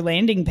optimize your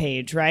landing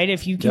page, right?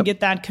 If you can get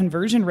that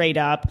conversion rate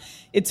up.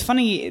 It's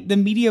funny, the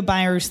media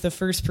buyer is the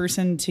first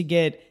person to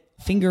get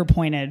finger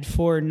pointed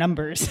for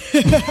numbers,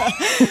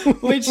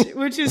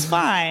 which is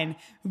fine.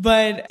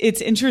 But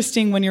it's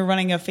interesting when you're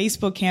running a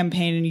Facebook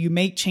campaign and you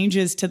make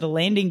changes to the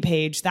landing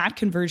page, that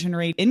conversion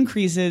rate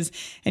increases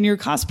and your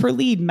cost per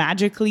lead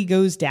magically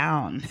goes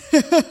down.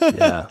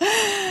 Yeah.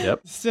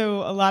 Yep.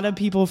 So a lot of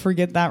people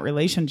forget that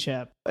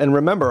relationship. And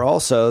remember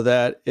also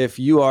that if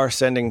you are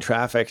sending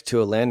traffic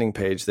to a landing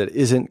page that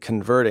isn't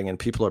converting and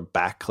people are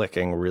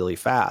back-clicking really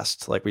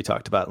fast, like we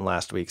talked about in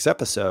last week's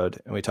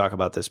episode, and we talk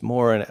about this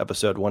more in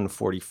episode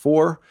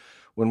 144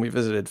 when we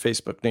visited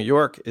Facebook New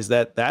York, is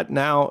that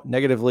now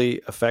negatively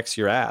affects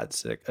your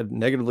ads. It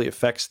negatively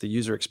affects the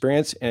user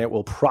experience, and it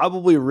will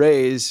probably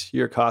raise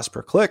your cost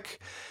per click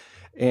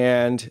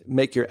and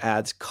make your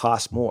ads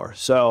cost more.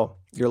 So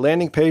your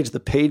landing page,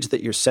 the page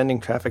that you're sending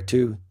traffic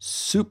to,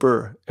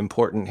 super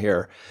important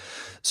here.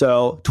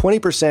 So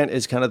 20%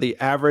 is kind of the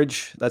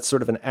average. That's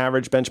sort of an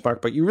average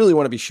benchmark, but you really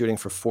want to be shooting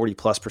for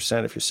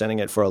 40+% if you're sending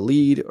it for a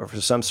lead or for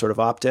some sort of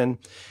opt-in.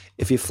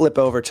 If you flip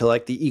over to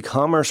like the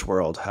e-commerce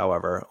world,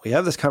 however, we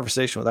have this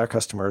conversation with our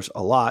customers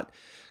a lot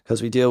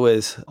because we deal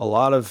with a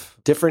lot of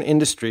different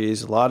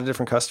industries, a lot of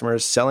different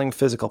customers selling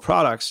physical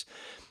products.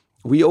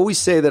 We always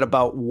say that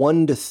about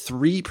 1 to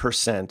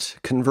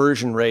 3%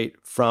 conversion rate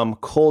from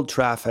cold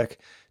traffic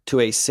to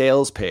a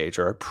sales page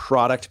or a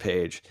product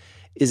page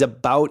is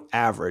about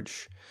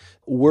average.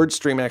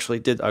 WordStream actually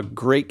did a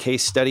great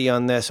case study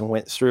on this and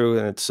went through,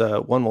 and it's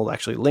one we'll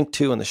actually link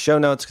to in the show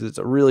notes because it's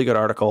a really good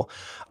article.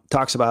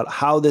 Talks about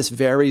how this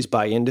varies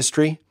by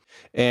industry.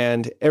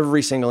 And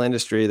every single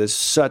industry, there's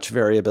such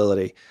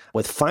variability,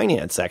 with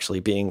finance actually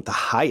being the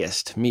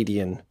highest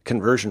median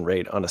conversion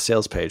rate on a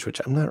sales page,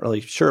 which I'm not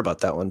really sure about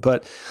that one,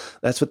 but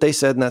that's what they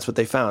said and that's what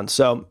they found.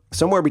 So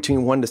somewhere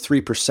between 1 to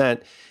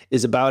 3%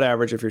 is about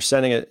average if you're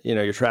sending it,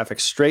 your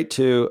traffic straight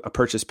to a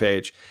purchase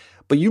page.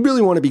 But you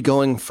really want to be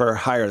going for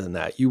higher than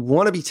that. You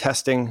want to be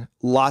testing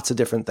lots of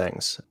different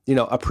things.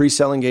 A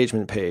pre-sale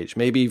engagement page,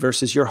 maybe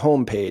versus your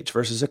home page,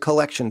 versus a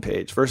collection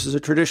page, versus a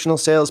traditional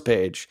sales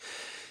page.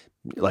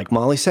 Like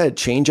Molly said,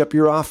 change up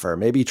your offer.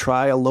 Maybe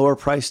try a lower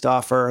priced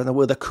offer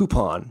with a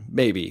coupon,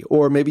 maybe,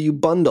 or maybe you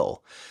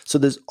bundle. So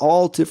there's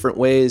all different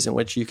ways in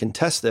which you can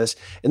test this.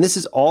 And this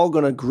is all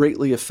going to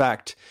greatly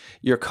affect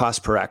your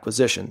cost per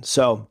acquisition.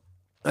 So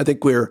I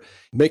think we're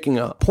making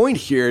a point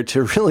here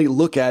to really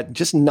look at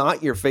just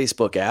not your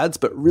Facebook ads,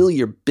 but really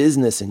your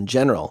business in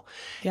general.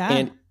 Yeah.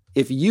 And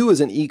if you as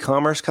an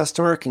e-commerce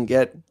customer can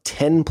get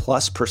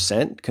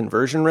 10+%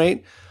 conversion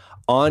rate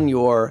on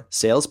your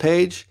sales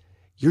page,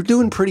 you're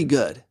doing pretty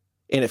good.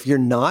 And if you're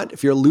not,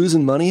 if you're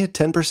losing money at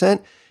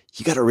 10%,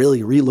 you got to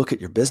really relook at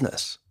your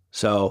business.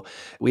 So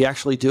we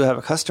actually do have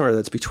a customer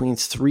that's between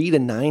 3 to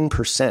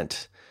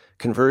 9%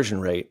 conversion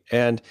rate.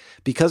 And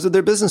because of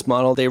their business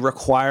model, they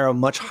require a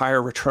much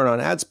higher return on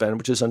ad spend,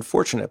 which is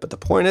unfortunate. But the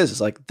point is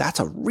like, that's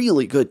a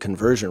really good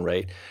conversion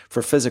rate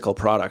for physical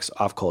products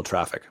off cold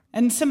traffic.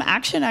 And some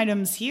action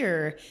items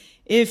here.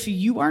 If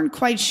you aren't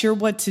quite sure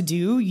what to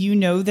do,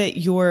 that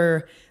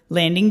your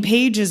landing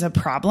page is a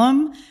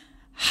problem,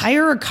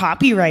 hire a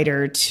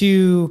copywriter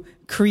to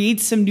create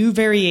some new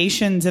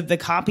variations of the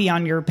copy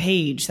on your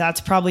page. That's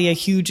probably a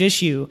huge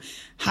issue.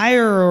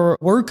 Hire or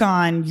work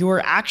on your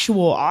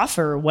actual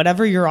offer,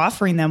 whatever you're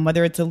offering them,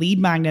 whether it's a lead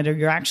magnet or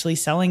you're actually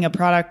selling a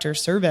product or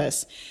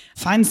service.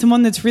 Find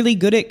someone that's really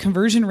good at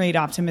conversion rate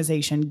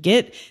optimization.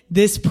 Get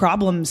this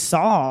problem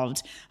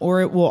solved,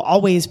 or it will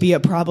always be a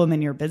problem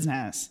in your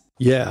business.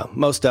 Yeah,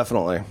 most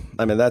definitely.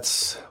 I mean,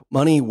 that's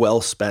money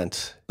well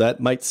spent. That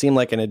might seem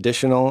like an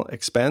additional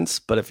expense,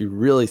 but if you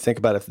really think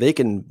about it, if they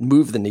can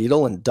move the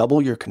needle and double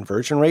your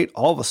conversion rate,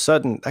 all of a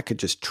sudden that could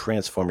just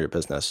transform your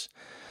business.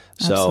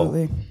 So,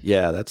 absolutely.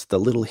 Yeah, that's the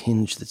little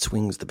hinge that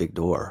swings the big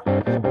door.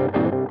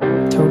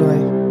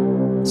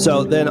 Totally.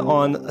 So then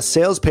on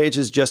sales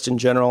pages, just in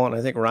general, and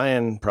I think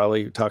Ryan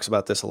probably talks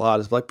about this a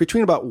lot, is like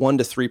between about 1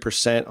 to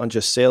 3% on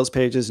just sales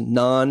pages.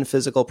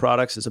 Non-physical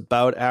products is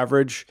about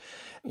average.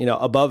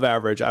 Above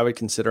average, I would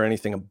consider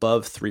anything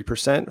above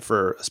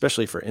 3%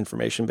 especially for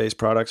information-based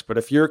products. But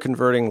if you're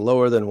converting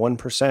lower than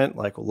 1%,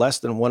 like less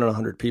than 1 in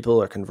 100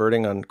 people are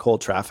converting on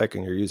cold traffic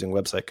and you're using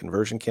website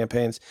conversion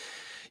campaigns,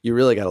 you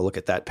really got to look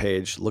at that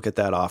page, look at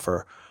that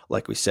offer,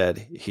 like we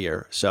said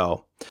here.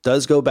 So it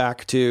does go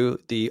back to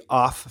the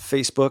off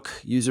Facebook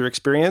user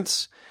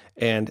experience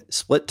and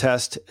split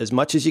test as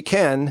much as you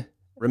can.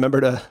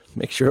 Remember to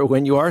make sure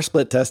when you are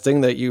split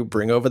testing that you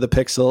bring over the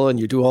pixel and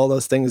you do all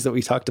those things that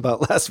we talked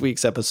about last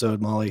week's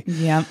episode, Molly.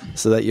 Yep.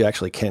 So that you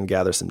actually can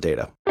gather some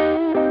data.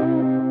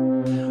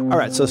 All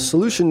right. So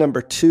solution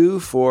number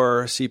 2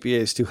 for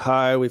CPAs too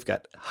high. We've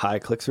got high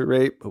click-through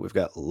rate, but we've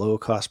got low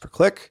cost per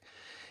click,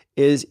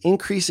 is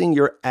increasing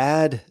your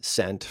ad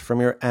sent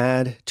from your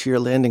ad to your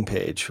landing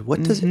page.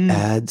 What does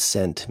ad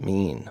sent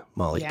mean,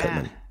 Molly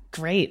Pittman?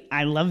 Great.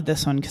 I love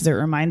this one because it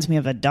reminds me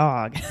of a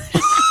dog.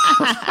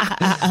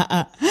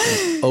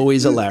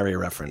 Always a Larry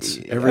reference.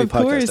 Every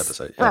podcast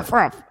episode. Yeah. Ruff,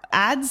 ruff.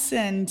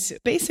 AdSense,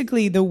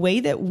 basically the way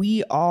that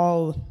we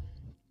all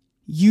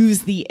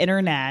use the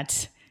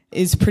internet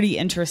is pretty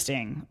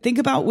interesting. Think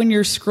about when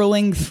you're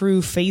scrolling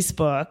through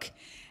Facebook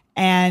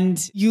And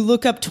you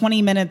look up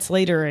 20 minutes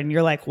later and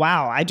you're like,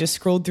 wow, I just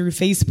scrolled through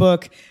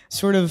Facebook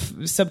sort of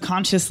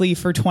subconsciously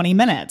for 20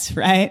 minutes,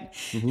 right?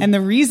 Mm-hmm. And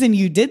the reason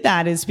you did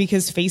that is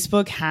because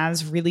Facebook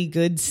has really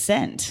good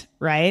scent,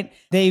 right?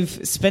 They've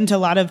spent a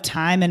lot of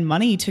time and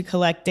money to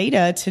collect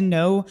data to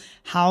know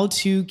how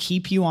to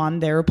keep you on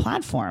their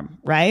platform,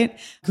 right?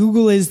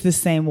 Google is the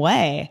same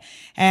way.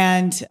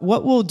 And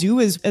what we'll do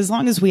is, as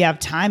long as we have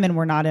time and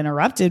we're not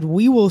interrupted,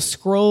 we will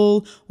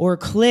scroll or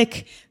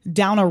click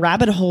down a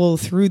rabbit hole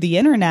through the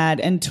internet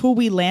until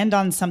we land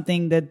on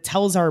something that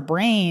tells our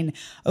brain,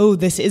 oh,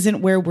 this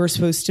isn't where we're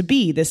supposed to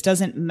be. This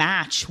doesn't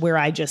match where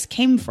I just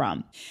came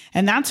from.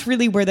 And that's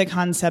really where the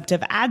concept of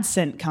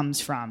AdScent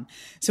comes from.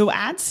 So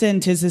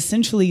AdScent is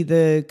essentially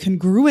the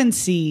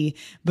congruency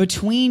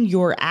between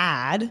your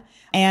ad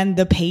and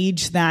the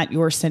page that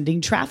you're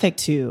sending traffic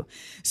to.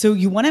 So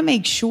you want to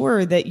make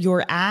sure that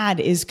your ad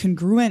is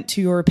congruent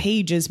to your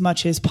page as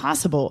much as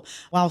possible,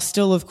 while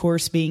still, of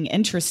course, being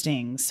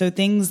interesting. So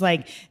things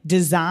like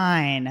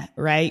design,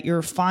 right?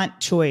 Your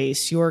font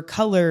choice, your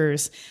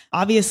colors,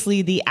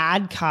 obviously the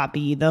ad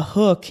copy, the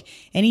hook,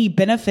 any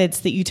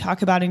benefits that you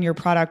talk about in your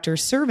product or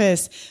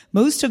service,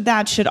 most of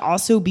that should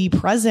also be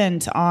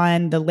present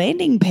on the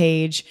landing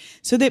page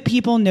so that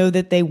people know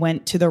that they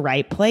went to the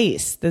right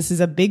place. This is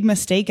a big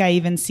mistake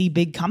I even see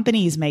big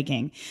companies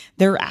making.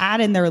 Their ad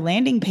and their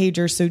landing page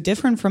are so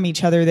different from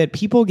each other that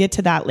people get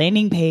to that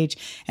landing page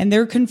and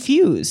they're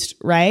confused,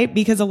 right?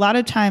 Because a lot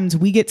of times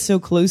we get so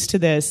close to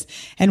this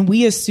and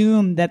we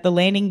assume that the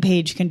landing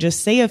page can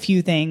just say a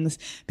few things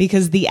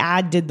because the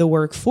ad did the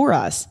work for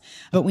us.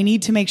 But we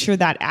need to make sure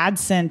that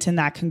AdScent and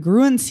that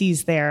congruency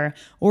is there,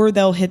 or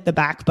they'll hit the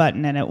back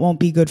button and it won't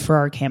be good for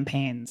our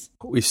campaigns.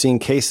 We've seen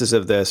cases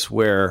of this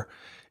where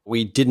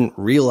we didn't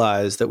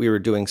realize that we were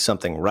doing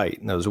something right.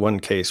 And there was one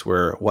case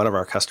where one of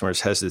our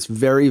customers has this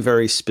very,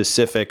 very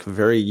specific,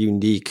 very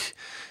unique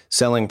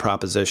selling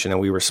proposition.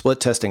 And we were split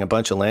testing a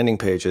bunch of landing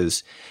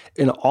pages.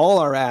 In all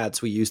our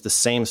ads, we used the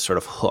same sort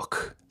of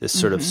hook, this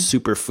sort of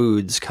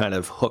superfoods kind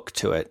of hook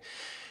to it.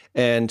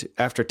 And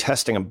after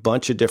testing a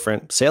bunch of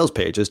different sales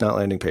pages, not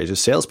landing pages,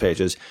 sales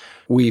pages,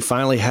 we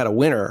finally had a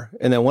winner.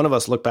 And then one of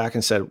us looked back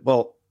and said,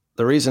 well,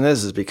 the reason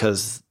is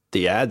because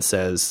the ad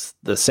says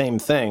the same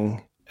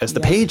thing as the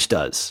page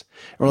does.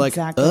 And we're like,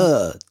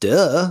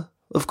 duh,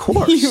 of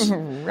course.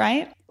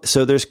 Right?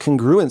 So there's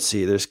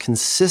congruency, there's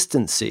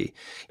consistency.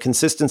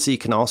 Consistency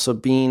can also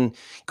mean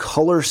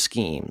color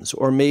schemes,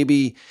 or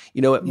maybe,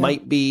 it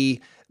might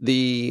be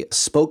the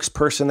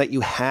spokesperson that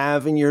you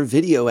have in your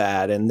video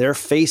ad and their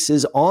face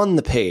is on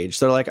the page.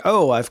 They're like,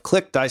 oh, I've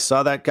clicked, I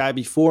saw that guy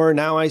before,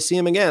 now I see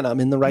him again, I'm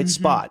in the right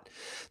spot,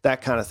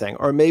 that kind of thing.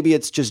 Or maybe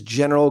it's just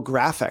general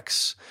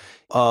graphics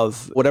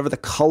of whatever the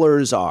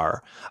colors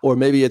are, or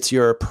maybe it's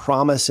your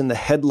promise in the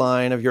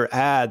headline of your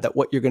ad that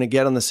what you're going to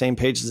get on the same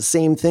page is the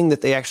same thing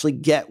that they actually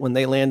get when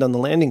they land on the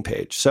landing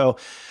page. So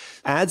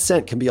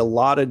AdScent can be a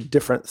lot of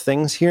different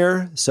things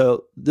here.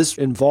 So this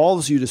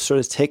involves you to sort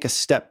of take a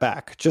step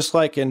back, just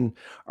like in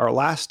our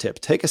last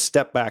tip, take a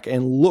step back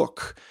and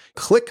look,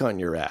 click on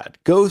your ad,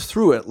 go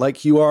through it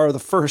like you are the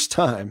first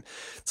time.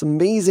 It's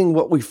amazing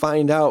what we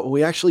find out when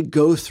we actually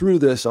go through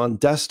this on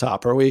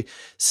desktop, or we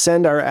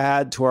send our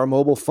ad to our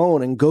mobile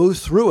phone and go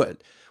through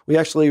it. We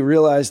actually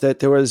realized that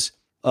there was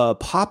a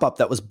pop-up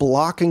that was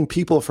blocking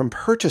people from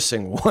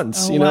purchasing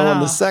once, on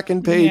the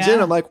second page in.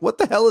 I'm like, what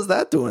the hell is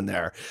that doing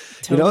there?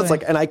 Totally. It's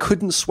like, and I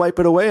couldn't swipe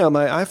it away on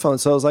my iPhone.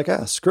 So I was like,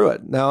 screw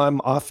it. Now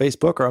I'm off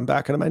Facebook or I'm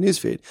back into my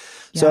newsfeed.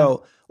 Yeah.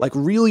 So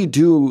really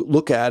do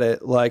look at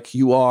it like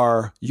you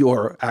are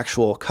your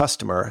actual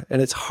customer.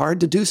 And it's hard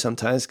to do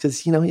sometimes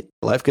because,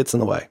 life gets in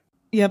the way.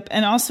 Yep.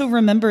 And also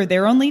remember,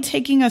 they're only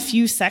taking a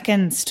few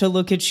seconds to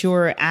look at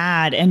your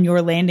ad and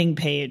your landing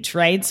page,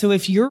 right? So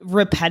if you're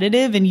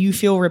repetitive and you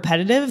feel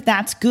repetitive,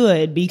 that's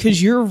good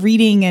because you're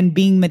reading and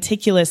being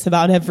meticulous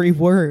about every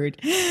word.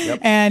 Yep.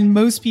 And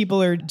most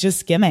people are just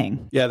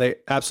skimming. Yeah, they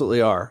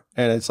absolutely are.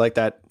 And it's like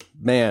that.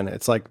 Man,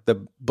 it's like the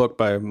book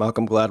by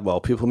Malcolm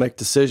Gladwell. People make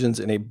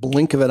decisions in a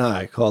blink of an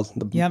eye, called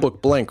the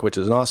book Blink, which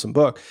is an awesome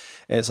book.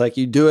 And it's like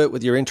you do it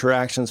with your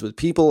interactions with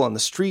people on the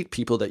street,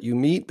 people that you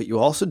meet, but you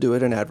also do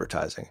it in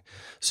advertising.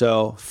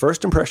 So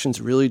first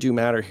impressions really do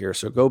matter here.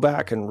 So go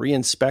back and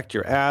re-inspect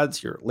your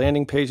ads, your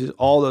landing pages,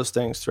 all those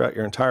things throughout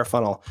your entire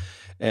funnel.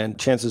 And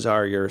chances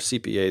are your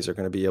CPAs are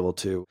going to be able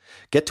to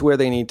get to where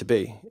they need to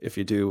be if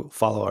you do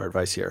follow our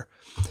advice here.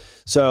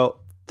 So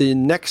the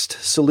next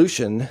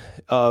solution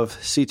of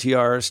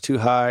CTRs too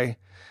high,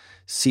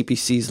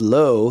 CPCs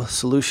low,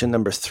 solution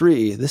number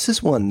 3, this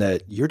is one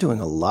that you're doing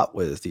a lot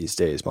with these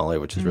days, Molly,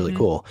 which is really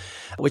cool,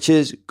 which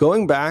is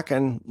going back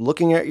and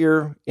looking at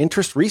your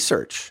interest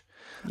research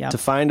to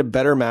find a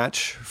better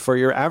match for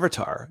your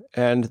avatar.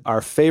 And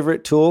our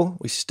favorite tool,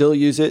 we still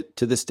use it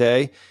to this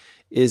day,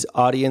 is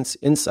Audience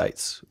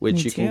Insights,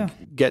 which you can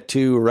get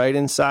to right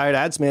inside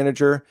Ads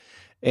Manager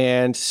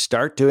and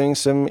start doing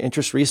some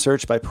interest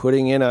research by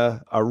putting in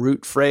a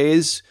root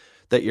phrase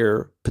that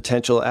your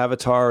potential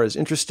avatar is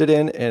interested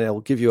in, and it will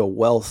give you a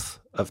wealth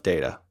of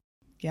data.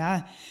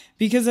 Yeah,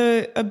 Because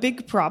a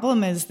big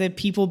problem is that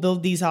people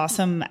build these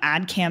awesome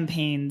ad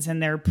campaigns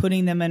and they're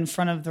putting them in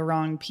front of the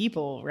wrong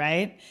people,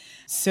 right?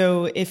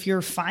 So if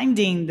you're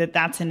finding that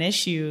that's an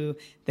issue,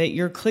 that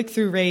your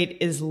click-through rate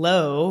is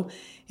low,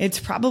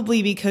 it's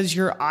probably because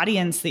your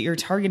audience that you're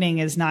targeting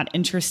is not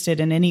interested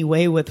in any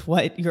way with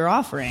what you're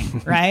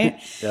offering,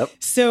 right? Yep.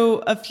 So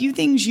a few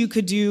things you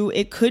could do.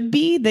 It could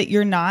be that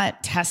you're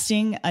not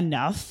testing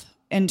enough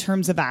in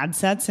terms of ad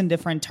sets and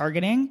different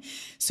targeting.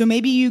 So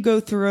maybe you go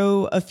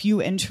through a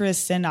few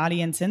interests and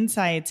audience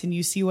insights and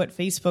you see what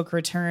Facebook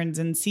returns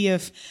and see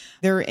if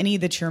there are any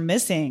that you're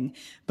missing.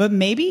 But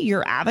maybe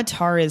your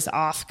avatar is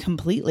off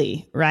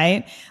completely,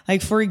 right?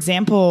 Like, for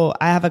example,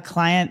 I have a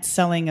client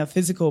selling a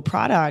physical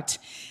product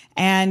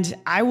and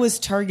I was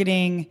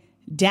targeting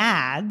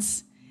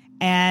dads,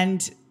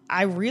 and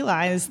I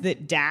realized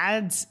that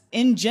dads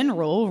in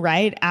general,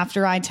 right,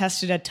 after I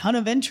tested a ton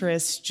of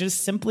interest,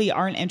 just simply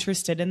aren't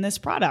interested in this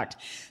product.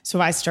 So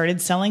I started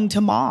selling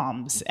to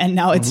moms, and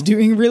now it's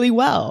doing really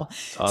well.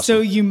 Awesome. So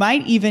you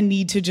might even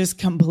need to just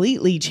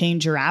completely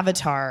change your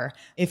avatar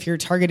if your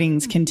targeting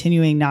is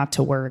continuing not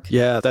to work.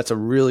 Yeah, that's a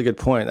really good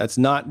point. That's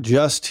not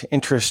just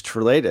interest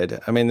related.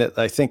 I mean,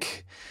 I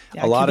think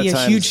a lot of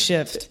times, a huge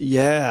shift.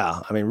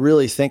 Yeah. I mean,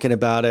 really thinking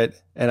about it.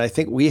 And I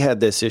think we had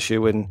this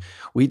issue when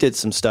we did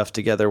some stuff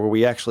together where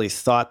we actually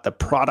thought the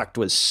product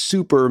was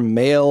super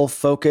male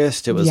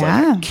focused. It was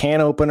like a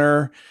can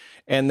opener.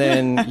 And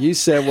then you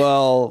said,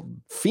 well,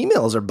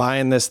 females are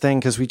buying this thing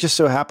because we just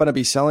so happen to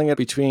be selling it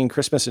between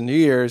Christmas and New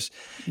Year's.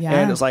 Yeah.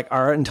 And it was like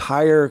our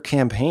entire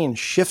campaign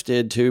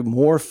shifted to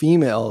more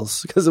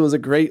females because it was a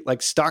great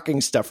like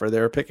stocking stuffer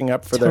they were picking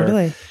up for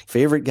their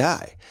favorite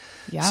guy.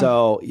 Yeah.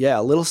 So yeah,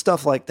 little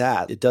stuff like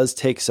that. It does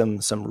take some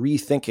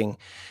rethinking,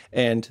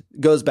 and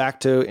goes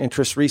back to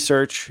interest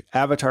research,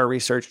 avatar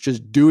research,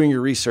 just doing your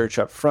research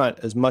up front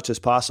as much as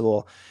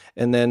possible.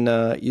 And then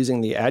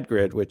using the ad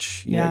grid,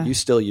 which you know, you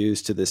still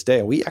use to this day.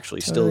 And we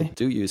actually still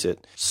do use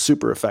it.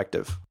 Super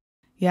effective.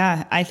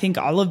 Yeah, I think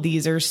all of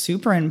these are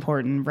super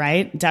important,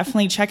 right?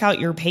 Definitely check out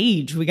your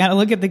page. We got to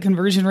look at the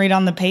conversion rate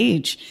on the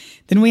page.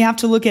 Then we have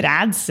to look at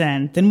ad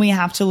send. Then we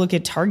have to look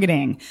at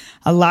targeting.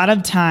 A lot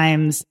of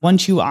times,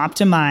 once you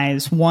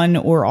optimize one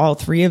or all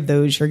three of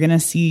those, you're going to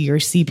see your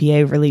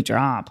CPA really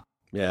drop.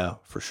 Yeah,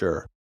 for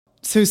sure.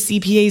 So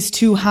CPA's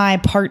too high,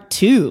 part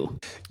 2.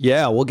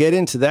 Yeah, we'll get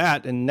into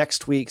that in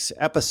next week's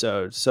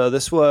episode. So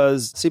this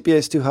was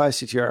CPA's too high,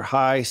 CTR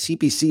high,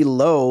 CPC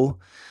low.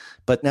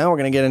 But now we're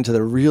going to get into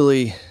the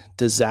really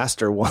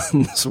disaster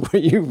ones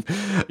where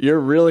you're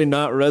really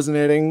not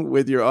resonating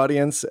with your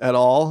audience at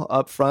all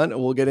up front.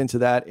 We'll get into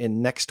that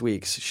in next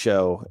week's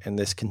show in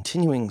this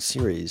continuing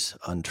series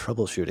on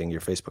troubleshooting your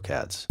Facebook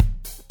ads.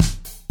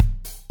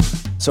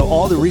 So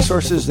all the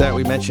resources that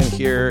we mentioned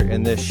here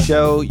in this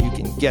show, you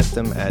can get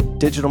them at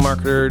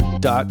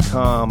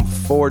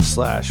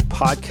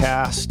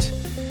digitalmarketer.com/podcast.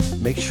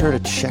 Make sure to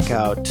check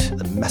out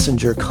the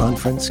Messenger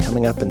conference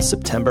coming up in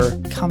September.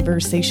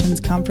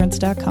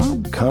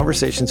 Conversationsconference.com.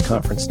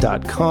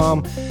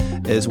 Conversationsconference.com,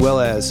 as well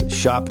as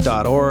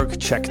shop.org.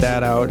 Check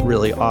that out.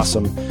 Really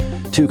awesome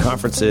 2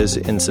 conferences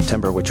in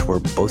September, which we're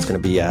both going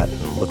to be at.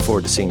 And look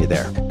forward to seeing you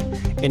there.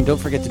 And don't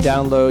forget to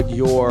download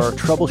your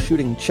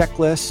troubleshooting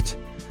checklist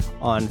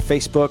on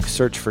Facebook.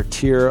 Search for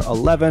Tier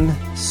 11,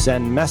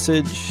 send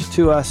message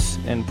to us,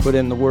 and put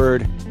in the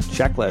word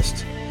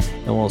checklist.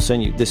 And we'll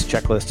send you this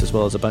checklist as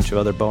well as a bunch of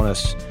other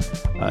bonus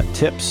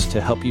tips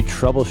to help you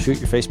troubleshoot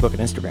your Facebook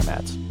and Instagram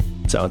ads.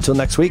 So until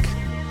next week,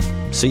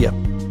 see ya.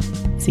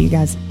 See you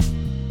guys.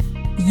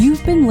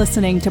 You've been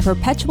listening to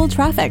Perpetual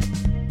Traffic.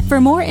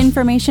 For more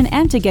information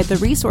and to get the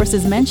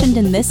resources mentioned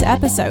in this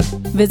episode,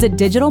 visit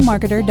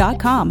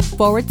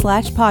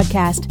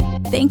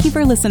digitalmarketer.com/podcast. Thank you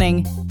for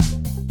listening.